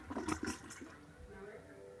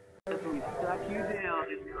 As we suck you down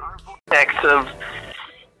into our vortex of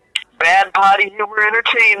bad body humor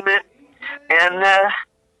entertainment and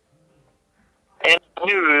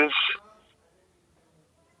news,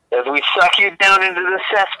 as we suck you down into the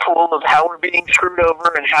cesspool of how we're being screwed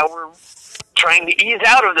over and how we're trying to ease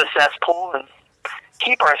out of the cesspool and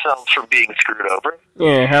keep ourselves from being screwed over.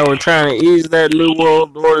 Yeah, how we're trying to ease that New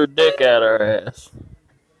World Order dick out our ass.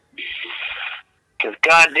 Because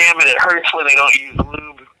goddamn it hurts when they don't use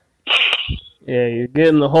lube. Yeah, you're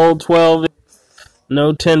getting the whole 12,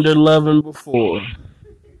 no tender loving before.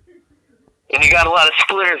 And you got a lot of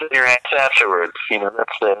splinters in your ass afterwards.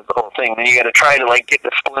 That's the whole thing. Then you got to try to, get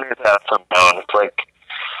the splinters out somehow. And it's like,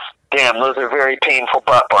 damn, those are very painful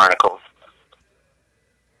butt barnacles.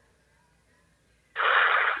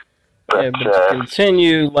 But to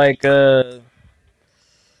continue,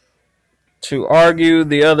 to argue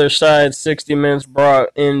the other side, 60 Minutes brought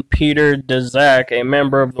in Peter Daszak, a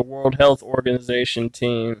member of the World Health Organization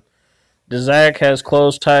team. Daszak has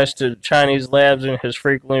close ties to Chinese labs and has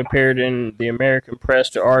frequently appeared in the American press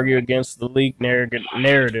to argue against the leak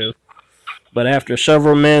narrative. But after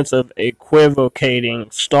several minutes of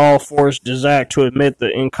equivocating, Stahl forced Daszak to admit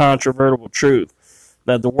the incontrovertible truth,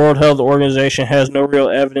 that the World Health Organization has no real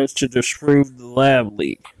evidence to disprove the lab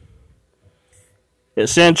leak.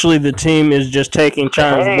 Essentially, the team is just taking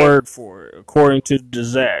China's word for it, according to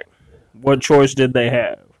Daszak. What choice did they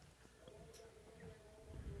have?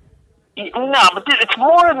 No, but it's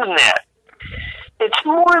more than that. It's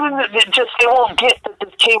more than that. Just they won't get that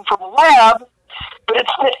this came from a lab, but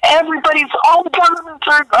it's that all the governments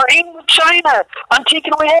are in with China on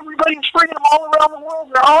taking away everybody's freedom all around the world.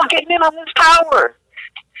 They're all getting in on this power.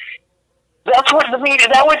 That's what the media.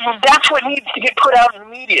 That's what needs to get put out in the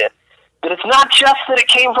media. That it's not just that it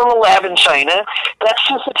came from a lab in China. That's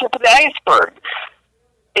just the tip of the iceberg.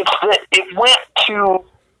 It's that it went to,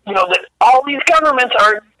 that all these governments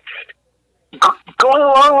are going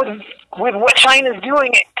along with what China's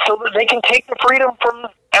doing so that they can take the freedom from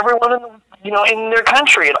everyone in their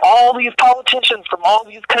country. And all these politicians from all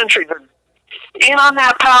these countries are in on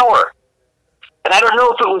that power. And I don't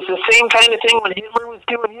know if it was the same kind of thing when Hitler was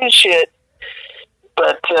doing his shit,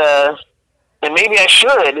 but and maybe I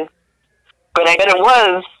should, but I bet it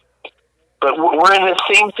was. But we're in the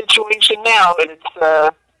same situation now, and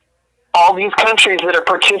it's all these countries that are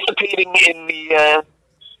participating in the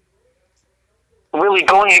really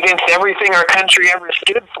going against everything our country ever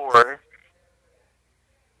stood for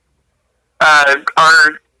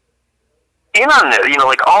are in on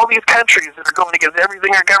this. All these countries that are going against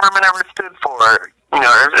everything our government ever stood for,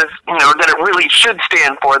 that it really should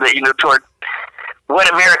stand for, that, toward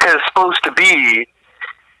what America is supposed to be.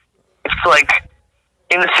 It's like,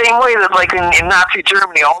 in the same way that, in Nazi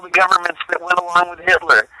Germany, all the governments that went along with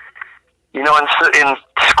Hitler, and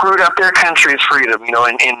screwed up their country's freedom,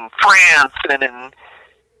 in France and in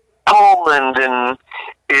Poland and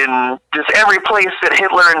in just every place that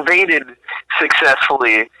Hitler invaded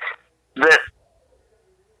successfully, that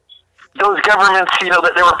those governments,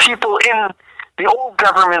 that there were people in the old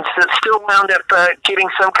governments that still wound up getting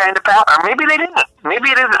some kind of power. Or maybe they didn't. Maybe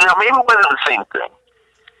it isn't. No, maybe it wasn't the same thing.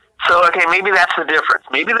 So, okay, maybe that's the difference.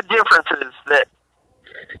 Maybe the difference is that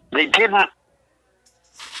they didn't.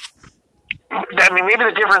 Maybe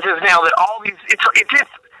the difference is now that all these.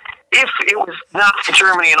 If it was Nazi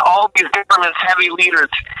Germany and all these governments' heavy leaders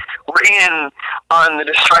were in on the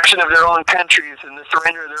destruction of their own countries and the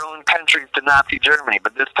surrender of their own countries to Nazi Germany,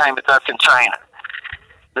 but this time it's us in China.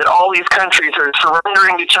 That all these countries are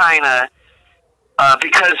surrendering to China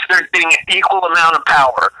because they're getting an equal amount of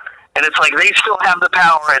power. And it's like they still have the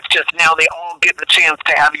power, it's just now they all get the chance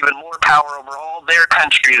to have even more power over all their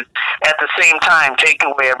countries at the same time, taking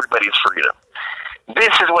away everybody's freedom.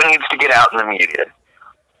 This is what needs to get out in the media.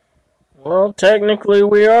 Well, technically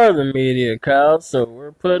we are the media, Kyle, so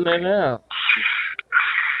we're putting it out.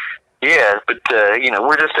 Yeah, but,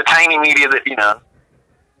 we're just a tiny media that,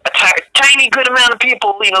 a tiny good amount of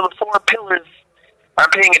people, the four pillars are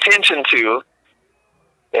paying attention to.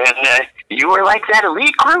 And you are like that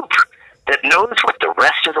elite group that knows what the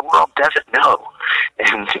rest of the world doesn't know.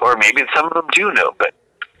 And, or maybe some of them do know, but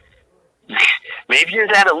maybe you're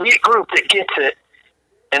that elite group that gets it,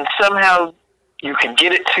 and somehow you can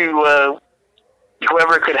get it to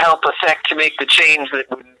whoever could help effect to make the change that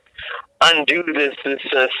would undo this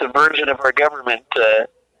subversion of our government,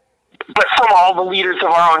 but from all the leaders of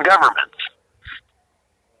our own governments.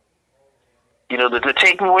 You know, the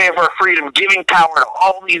taking away of our freedom, giving power to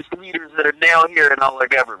all these leaders that are now here in all our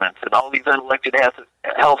governments and all these unelected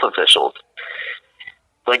health officials.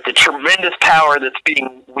 Like the tremendous power that's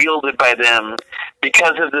being wielded by them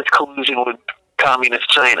because of this collusion with communist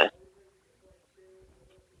China.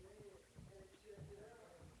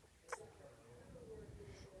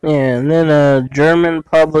 Yeah, and then a German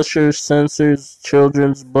publisher censors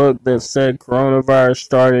children's book that said coronavirus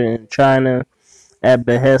started in China at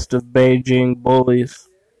behest of Beijing bullies.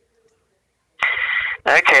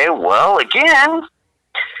 Okay, well, again,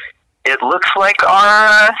 it looks like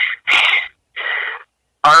our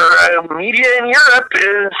media in Europe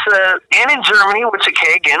is, and in Germany, which,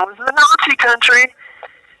 okay, again, was the Nazi country.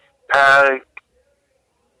 I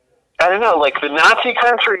don't know, like the Nazi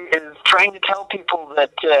country is trying to tell people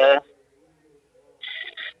that the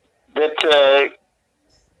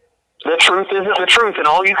truth isn't the truth, and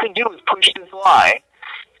all you can do is push this lie.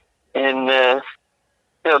 And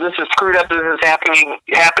you know, this is screwed up. This is happening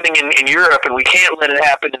in Europe, and we can't let it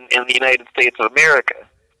happen in the United States of America.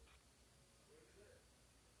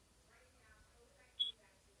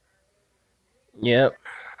 Yep.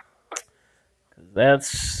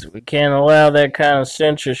 We can't allow that kind of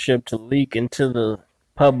censorship to leak into the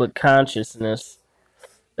public consciousness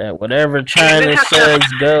that whatever China says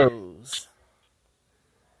goes.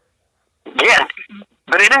 Yeah,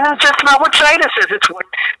 but it isn't just about what China says. It's what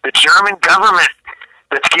the German government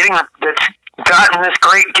that's gotten this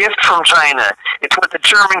great gift from China. It's what the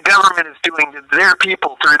German government is doing to their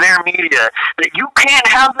people through their media. That you can't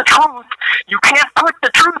have the truth. You can't put the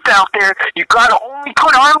truth out there. You got to only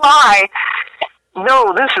put our lie.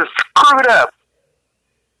 No, this is screwed up.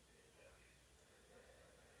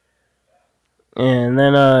 And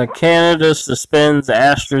then Canada suspends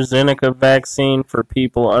AstraZeneca vaccine for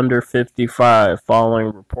people under 55 following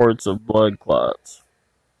reports of blood clots.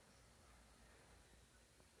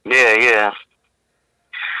 Yeah.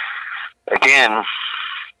 Again,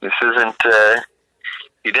 this isn't,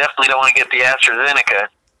 you definitely don't want to get the AstraZeneca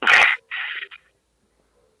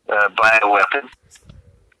bioweapon.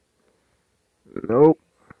 Nope.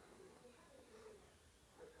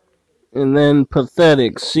 And then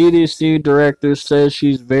pathetic. CDC director says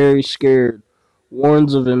she's very scared.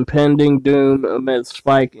 Warns of impending doom amid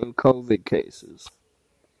spike in COVID cases.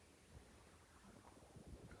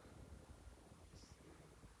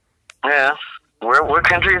 Yeah. What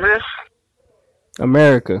country is this?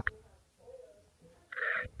 America.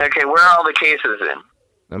 Okay, where are all the cases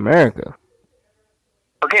in? America.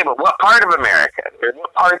 Okay, but what part of America? Or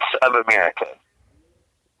what parts of America?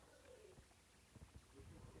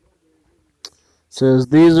 Says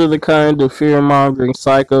these are the kind of fear-mongering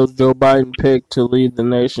psychos Joe Biden picked to lead the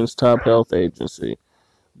nation's top health agency.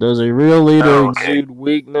 Does a real leader exude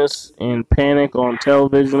weakness and panic on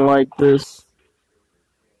television like this?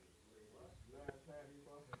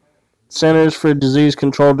 Centers for Disease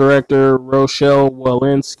Control Director Rochelle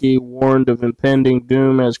Walensky warned of impending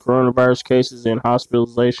doom as coronavirus cases and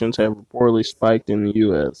hospitalizations have reportedly spiked in the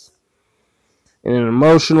U.S. In an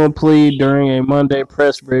emotional plea during a Monday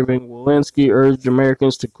press briefing, Walensky urged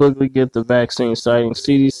Americans to quickly get the vaccine, citing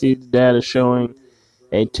CDC data showing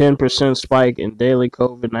a 10% spike in daily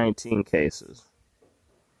COVID-19 cases.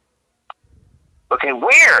 Okay,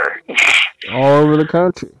 where? All over the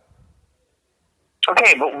country.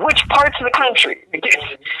 Okay, but which parts of the country?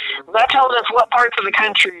 That tells us what parts of the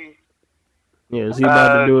country. Yeah, is he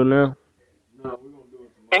about to do it now? No, we're gonna do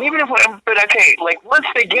it tomorrow. And even if, but okay, like once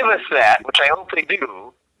they give us that, which I hope they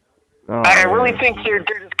do, I really think they're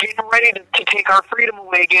just getting ready to take our freedom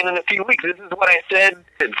away again in a few weeks. This is what I said.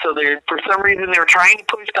 And so for some reason, they're trying to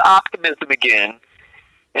push the optimism again,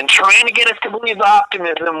 and trying to get us to believe the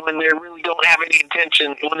optimism when they really don't have any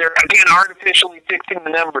intention. When they're again artificially fixing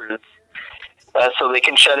the numbers. So they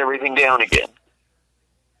can shut everything down again.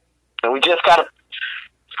 And we just got to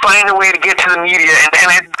find a way to get to the media, and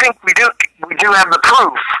I think we do have the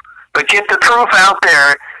proof, but get the proof out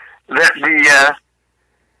there that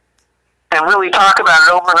and really talk about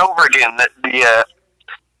it over and over again, that the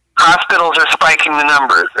hospitals are spiking the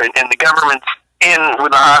numbers, and the government's in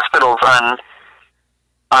with the hospitals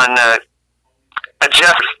on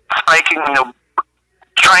just spiking,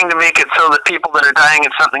 trying to make it so that people that are dying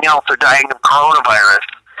of something else are dying of coronavirus.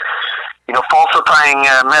 falsifying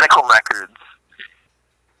medical records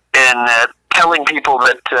and telling people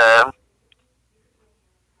that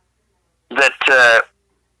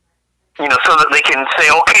so that they can say,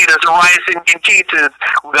 okay, there's a rise in cases.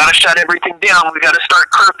 We got to shut everything down. We got to start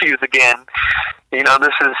curfews again.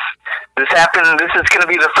 This happened. This is going to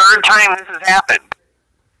be the third time this has happened,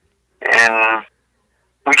 and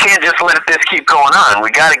we can't just let this keep going on.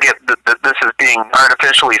 We got to get that this is being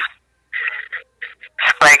artificially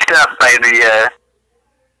spiked up by the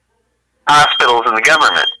hospitals and the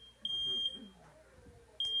government.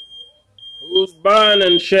 Who's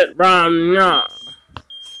burning shit right now?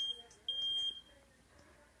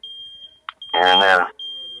 And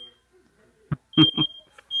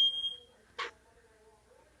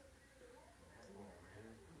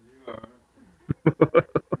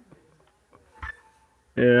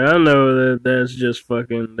Yeah, I know that's just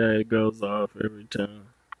fucking that it goes off every time.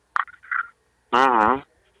 mhm.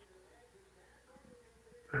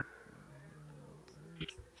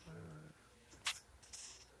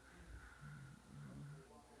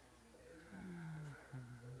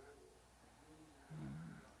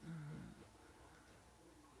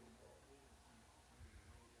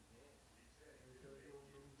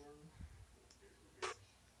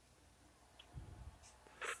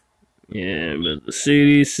 Yeah, but the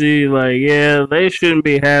CDC, like, yeah, they shouldn't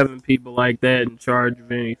be having people like that in charge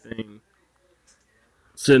of anything.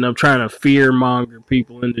 Sitting up trying to fear monger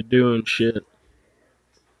people into doing shit.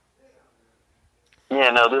 Yeah,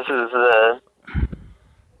 no, this is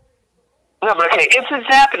no, but okay, if it's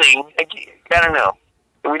happening, I don't know.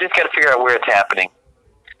 We just got to figure out where it's happening.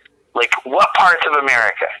 Like, what parts of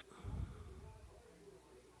America?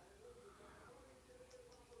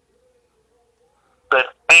 But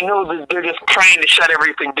I know that they're just trying to shut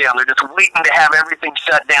everything down. They're just waiting to have everything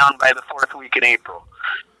shut down by the 4th week in April.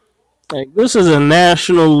 Like, this is a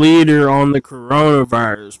national leader on the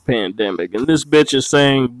coronavirus pandemic, and this bitch is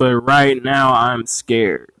saying, but right now I'm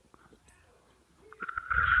scared.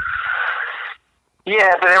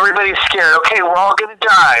 Yeah, but everybody's scared. Okay, we're all going to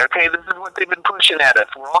die. Okay, this is what they've been pushing at us.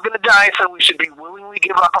 We're all going to die, so we should be willingly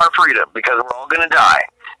give up our freedom, because we're all going to die.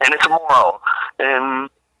 And it's moral. And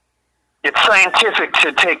it's scientific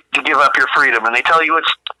to give up your freedom, and they tell you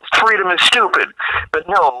freedom is stupid. But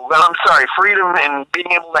no, well, I'm sorry, freedom and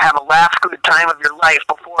being able to have a last good time of your life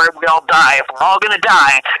before we all die, if we're all going to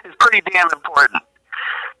die, is pretty damn important.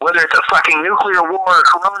 Whether it's a fucking nuclear war or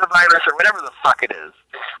coronavirus or whatever the fuck it is.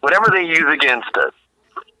 Whatever they use against us.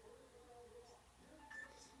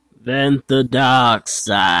 Then the dark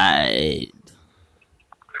side.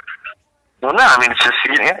 Well, no, I mean, it's just,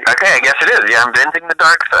 okay, I guess it is. Yeah, I'm bending the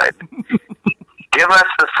dark side. Give us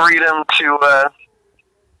the freedom to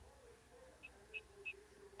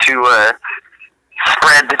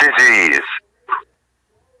spread the disease.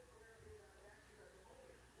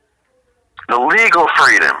 The legal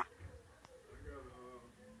freedom.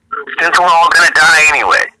 Since we're all going to die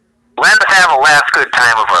anyway, let us have a last good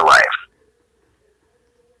time of our life.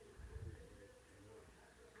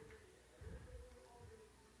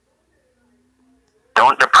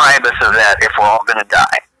 Don't deprive us of that if we're all going to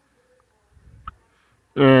die.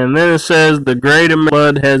 And then it says the great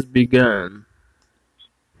flood has begun.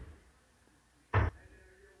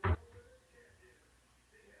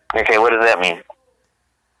 Okay, what does that mean?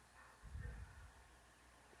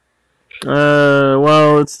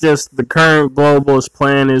 Well, it's just the current globalist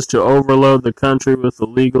plan is to overload the country with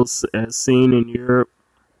illegals as seen in Europe.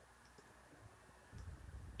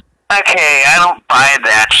 Okay, I don't buy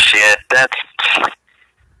that shit. That's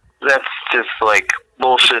just like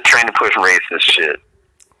bullshit trying to push racist shit.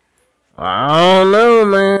 I don't know,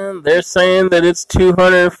 man. They're saying that it's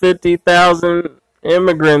 250,000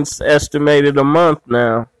 immigrants estimated a month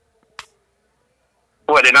now.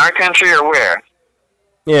 What, in our country or where?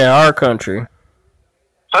 Yeah, our country.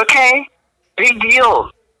 Okay, big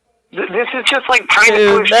deal. This is just like trying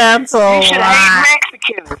to push. That's a You should lot. hate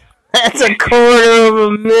Mexicans. That's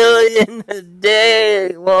 250,000 a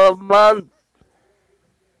day, well, a month.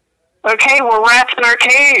 Okay, we're rats in our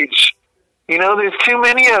cage. You know, there's too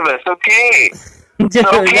many of us. Okay. Dude,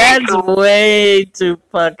 Okay, that's so- way too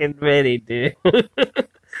fucking many, dude.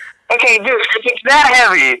 Okay, dude, if it's that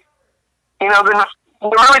heavy, then we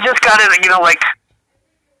really just gotta, we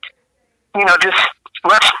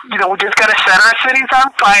just gotta set our cities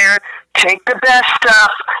on fire, take the best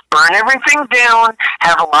stuff, burn everything down,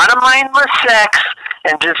 have a lot of mindless sex,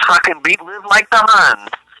 and just fucking live like the Huns.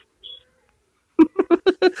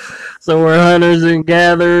 So we're hunters and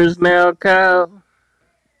gatherers now, Kyle?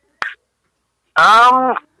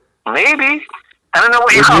 Maybe. I don't know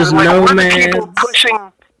what you We're call it. just Like, we're the people nomads.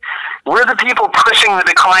 pushing. We're the people pushing the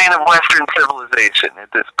decline of Western civilization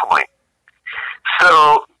at this point.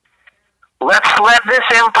 So let's let this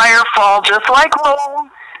empire fall just like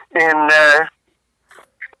Rome. And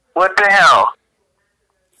what the hell?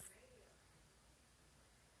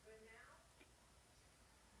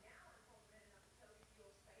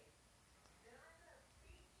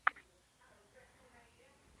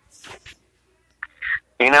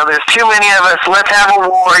 You know, there's too many of us. Let's have a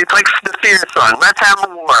war. He plays the Fear song. Let's have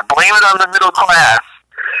a war. Blame it on the middle class.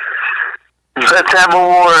 Let's have a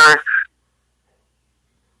war.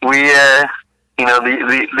 We, you know,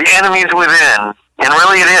 the enemy's within. And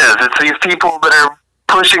really it is. It's these people that are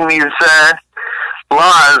pushing these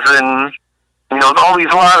laws and, you know, all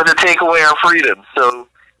these laws to take away our freedom. So,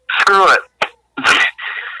 screw it.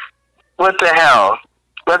 What the hell?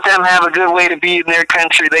 Let them have a good way to be in their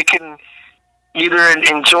country. They can either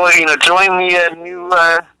enjoy, you know, join the new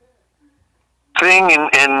thing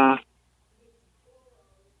and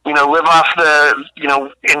you know, live off the, you know,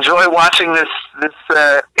 enjoy watching this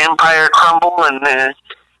empire crumble and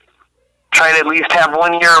try to at least have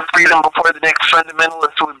 1 year of freedom before the next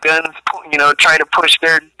fundamentalists with guns, you know, try to push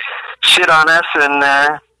their shit on us. And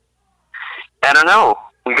I don't know.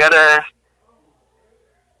 We gotta.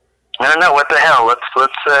 I don't know what the hell. Let's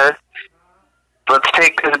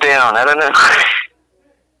take this down. I don't know.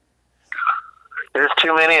 There's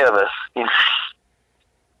too many of us.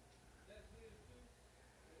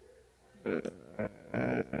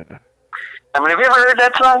 I mean, have you ever heard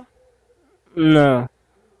that song? No.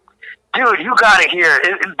 Dude, you gotta hear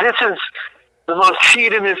it. This is the most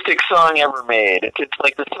hedonistic song ever made. It's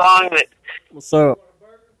like the song that... What's up?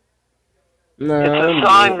 No, it's a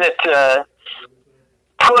song that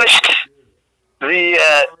pushed the...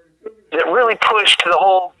 that really pushed the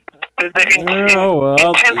whole...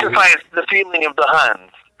 intensifies the feeling of the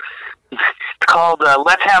Huns. It's called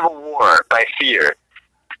Let's Have a War by Fear.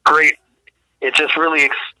 Great. It just really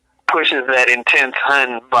pushes that intense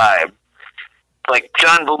Hun vibe. Like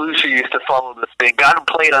John Belushi used to follow this thing. Got him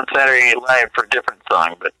played on Saturday Night Live for a different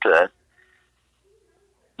song, but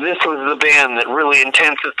this was the band that really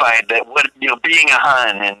intensified that. What, you know, being a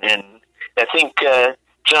Hun, and I think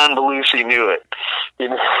John Belushi knew it. You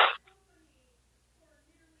know.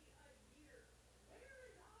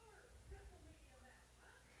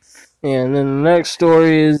 And then the next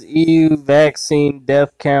story is EU vaccine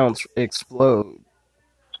death counts explode.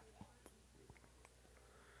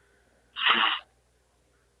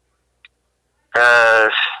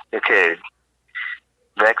 Okay.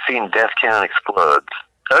 Vaccine death count explodes.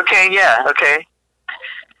 Okay, yeah, okay.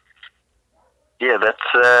 Yeah,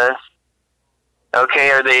 that's, okay,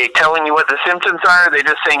 are they telling you what the symptoms are, or are they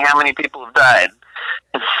just saying how many people have died?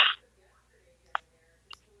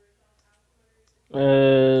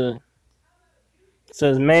 It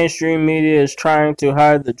says mainstream media is trying to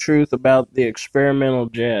hide the truth about the experimental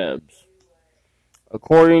jabs.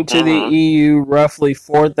 According to the EU, roughly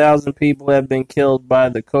 4,000 people have been killed by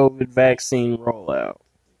the COVID vaccine rollout.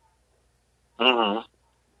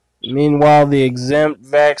 Meanwhile, the exempt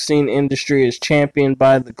vaccine industry is championed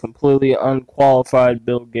by the completely unqualified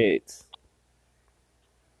Bill Gates.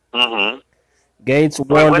 Gates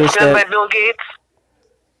warned us that... What's done by Bill Gates?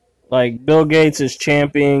 Like, Bill Gates is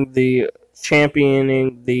championing the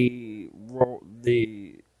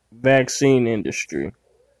vaccine industry.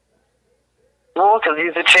 Well, because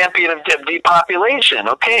he's a champion of depopulation.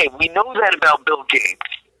 Okay, we know that about Bill Gates.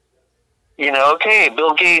 You know, okay,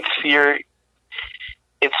 Bill Gates, it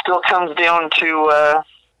still comes down to,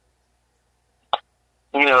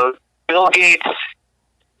 you know, Bill Gates,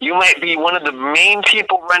 you might be one of the main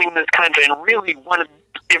people running this country, and really one of,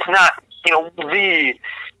 if not, you know, the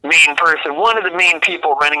main person, one of the main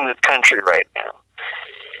people running this country right now.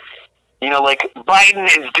 You know, like, Biden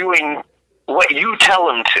is doing what you tell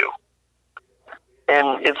him to.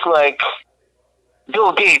 And it's like,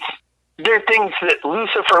 Bill Gates, there are things that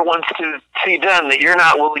Lucifer wants to see done that you're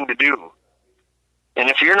not willing to do. And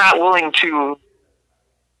if you're not willing to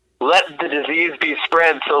let the disease be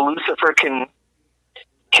spread so Lucifer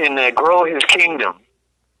can grow his kingdom,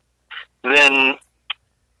 then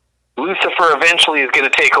Lucifer eventually is going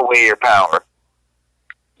to take away your power.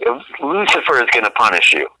 Lucifer is going to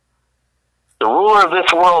punish you. The ruler of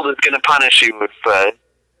this world is going to punish you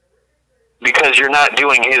because you're not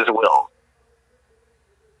doing his will.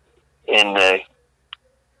 And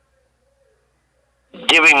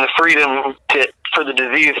giving the freedom for the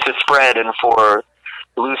disease to spread and for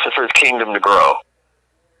Lucifer's kingdom to grow.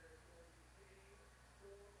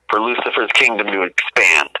 For Lucifer's kingdom to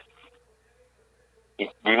expand. You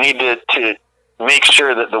need to make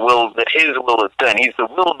sure that his will is done. He's the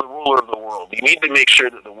will of the ruler of the world. You need to make sure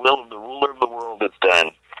that the will of the ruler of the world is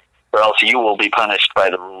done, or else you will be punished by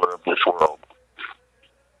the ruler of this world.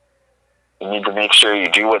 You need to make sure you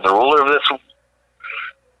do what the ruler of this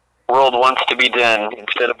world wants to be done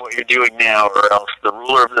instead of what you're doing now, or else the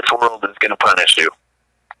ruler of this world is going to punish you.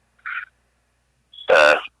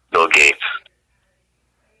 Bill Gates.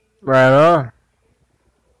 Right on.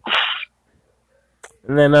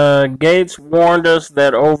 And then Gates warned us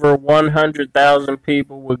that over 100,000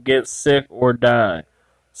 people would get sick or die.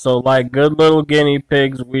 So like good little guinea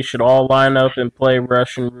pigs, we should all line up and play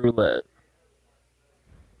Russian roulette.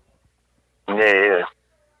 Yeah.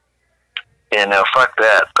 Yeah, no, fuck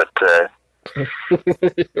that. But,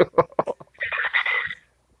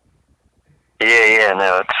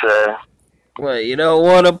 no, it's, Well, you don't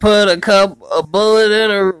want to put a bullet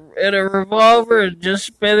in a revolver and just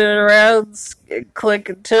spin it around and click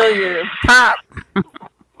until you pop. No,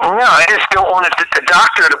 I just don't want a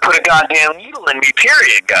doctor to put a goddamn needle in me,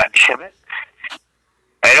 period, goddammit.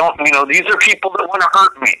 I don't, these are people that want to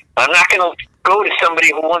hurt me. I'm not going to go to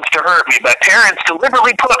somebody who wants to hurt me. My parents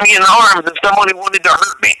deliberately put me in the arms of someone who wanted to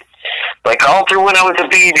hurt me. Like, all through when I was a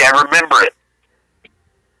baby, I remember it.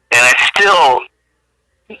 And I still,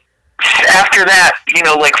 after that,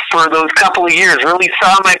 like, for those couple of years, really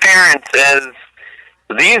saw my parents as,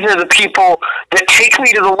 these are the people that take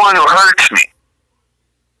me to the one who hurts me.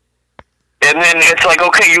 And then it's like,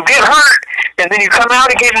 okay, you get hurt, and then you come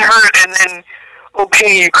out of getting hurt, and then,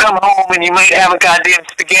 okay, you come home and you might have a goddamn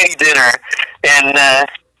spaghetti dinner, and,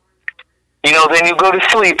 then you go to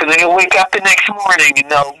sleep, and then you'll wake up the next morning, and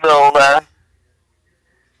they'll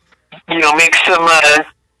make some,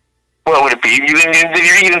 what would it be?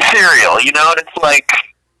 You're eating cereal, and it's like,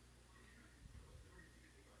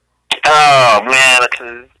 oh, man, it's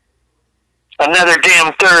another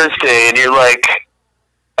damn Thursday, and you're like,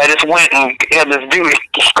 I just went and had this dude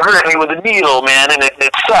hurt me with a needle, man, and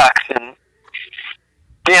it sucks, and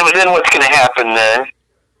damn it, then what's going to happen?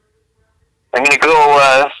 I'm going to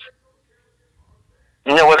go,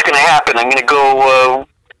 what's going to happen? I'm going to go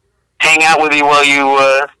hang out with you while you,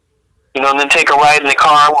 and then take a ride in the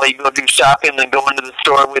car while you go do shopping, and then go into the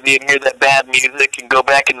store with you and hear that bad music, and go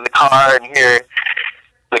back into the car and hear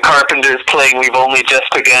the Carpenters playing We've Only Just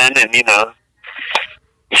Begun, and,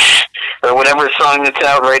 or whatever song that's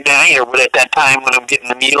out right now, but at that time when I'm getting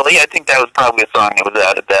the needle, I think that was probably a song that was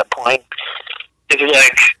out at that point. It's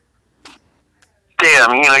like,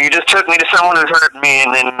 damn, you just took me to someone who's hurting me,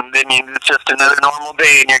 and then it's just another normal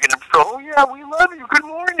day, and you're going to go, oh yeah, we love you, good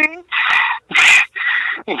morning.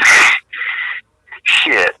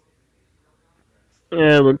 Shit.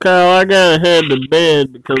 Yeah, but Kyle, I gotta head to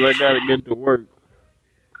bed because I gotta get to work.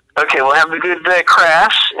 Okay, well, have a good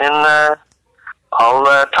crash, and I'll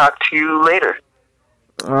talk to you later.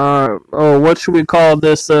 What should we call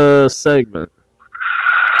this segment?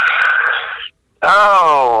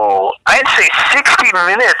 Oh, I'd say 60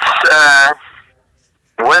 minutes.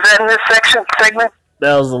 Was that in this segment?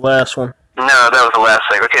 That was the last one. No, that was the last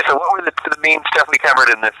segment. Okay, so what were the main stuff we covered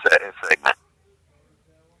in this segment?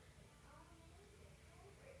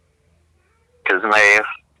 Because my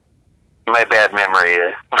bad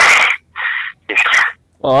memory.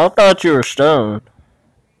 Well, I thought you were stoned.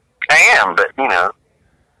 I am, but that's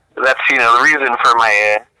the reason for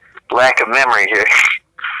my lack of memory here.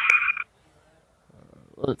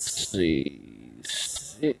 Let's see.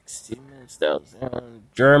 60 minutes. That was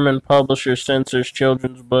German publisher censors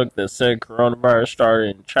children's book that said coronavirus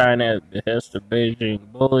started in China at the behest of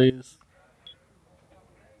Beijing bullies.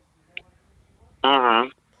 Mm-hmm.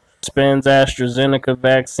 Spends AstraZeneca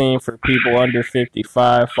vaccine for people under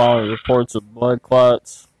 55 following reports of blood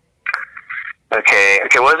clots. Okay,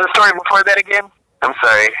 what was the story before that again? I'm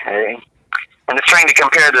sorry. I'm just trying to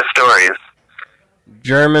compare the stories.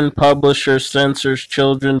 German publisher censors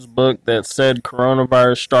children's book that said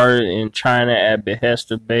coronavirus started in China at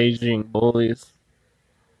behest of Beijing bullies.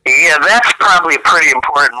 Yeah, that's probably a pretty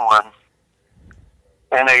important one.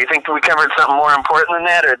 I know, you think we covered something more important than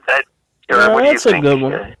that, or that? Or what do you think? That's a good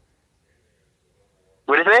one.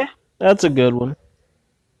 What do you say? That's a good one.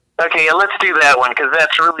 Okay, yeah, let's do that one, because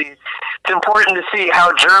that's really, it's important to see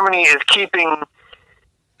how Germany is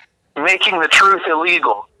making the truth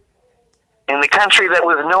illegal. In the country that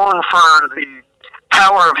was known for the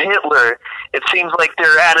power of Hitler, it seems like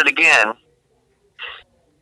they're at it again.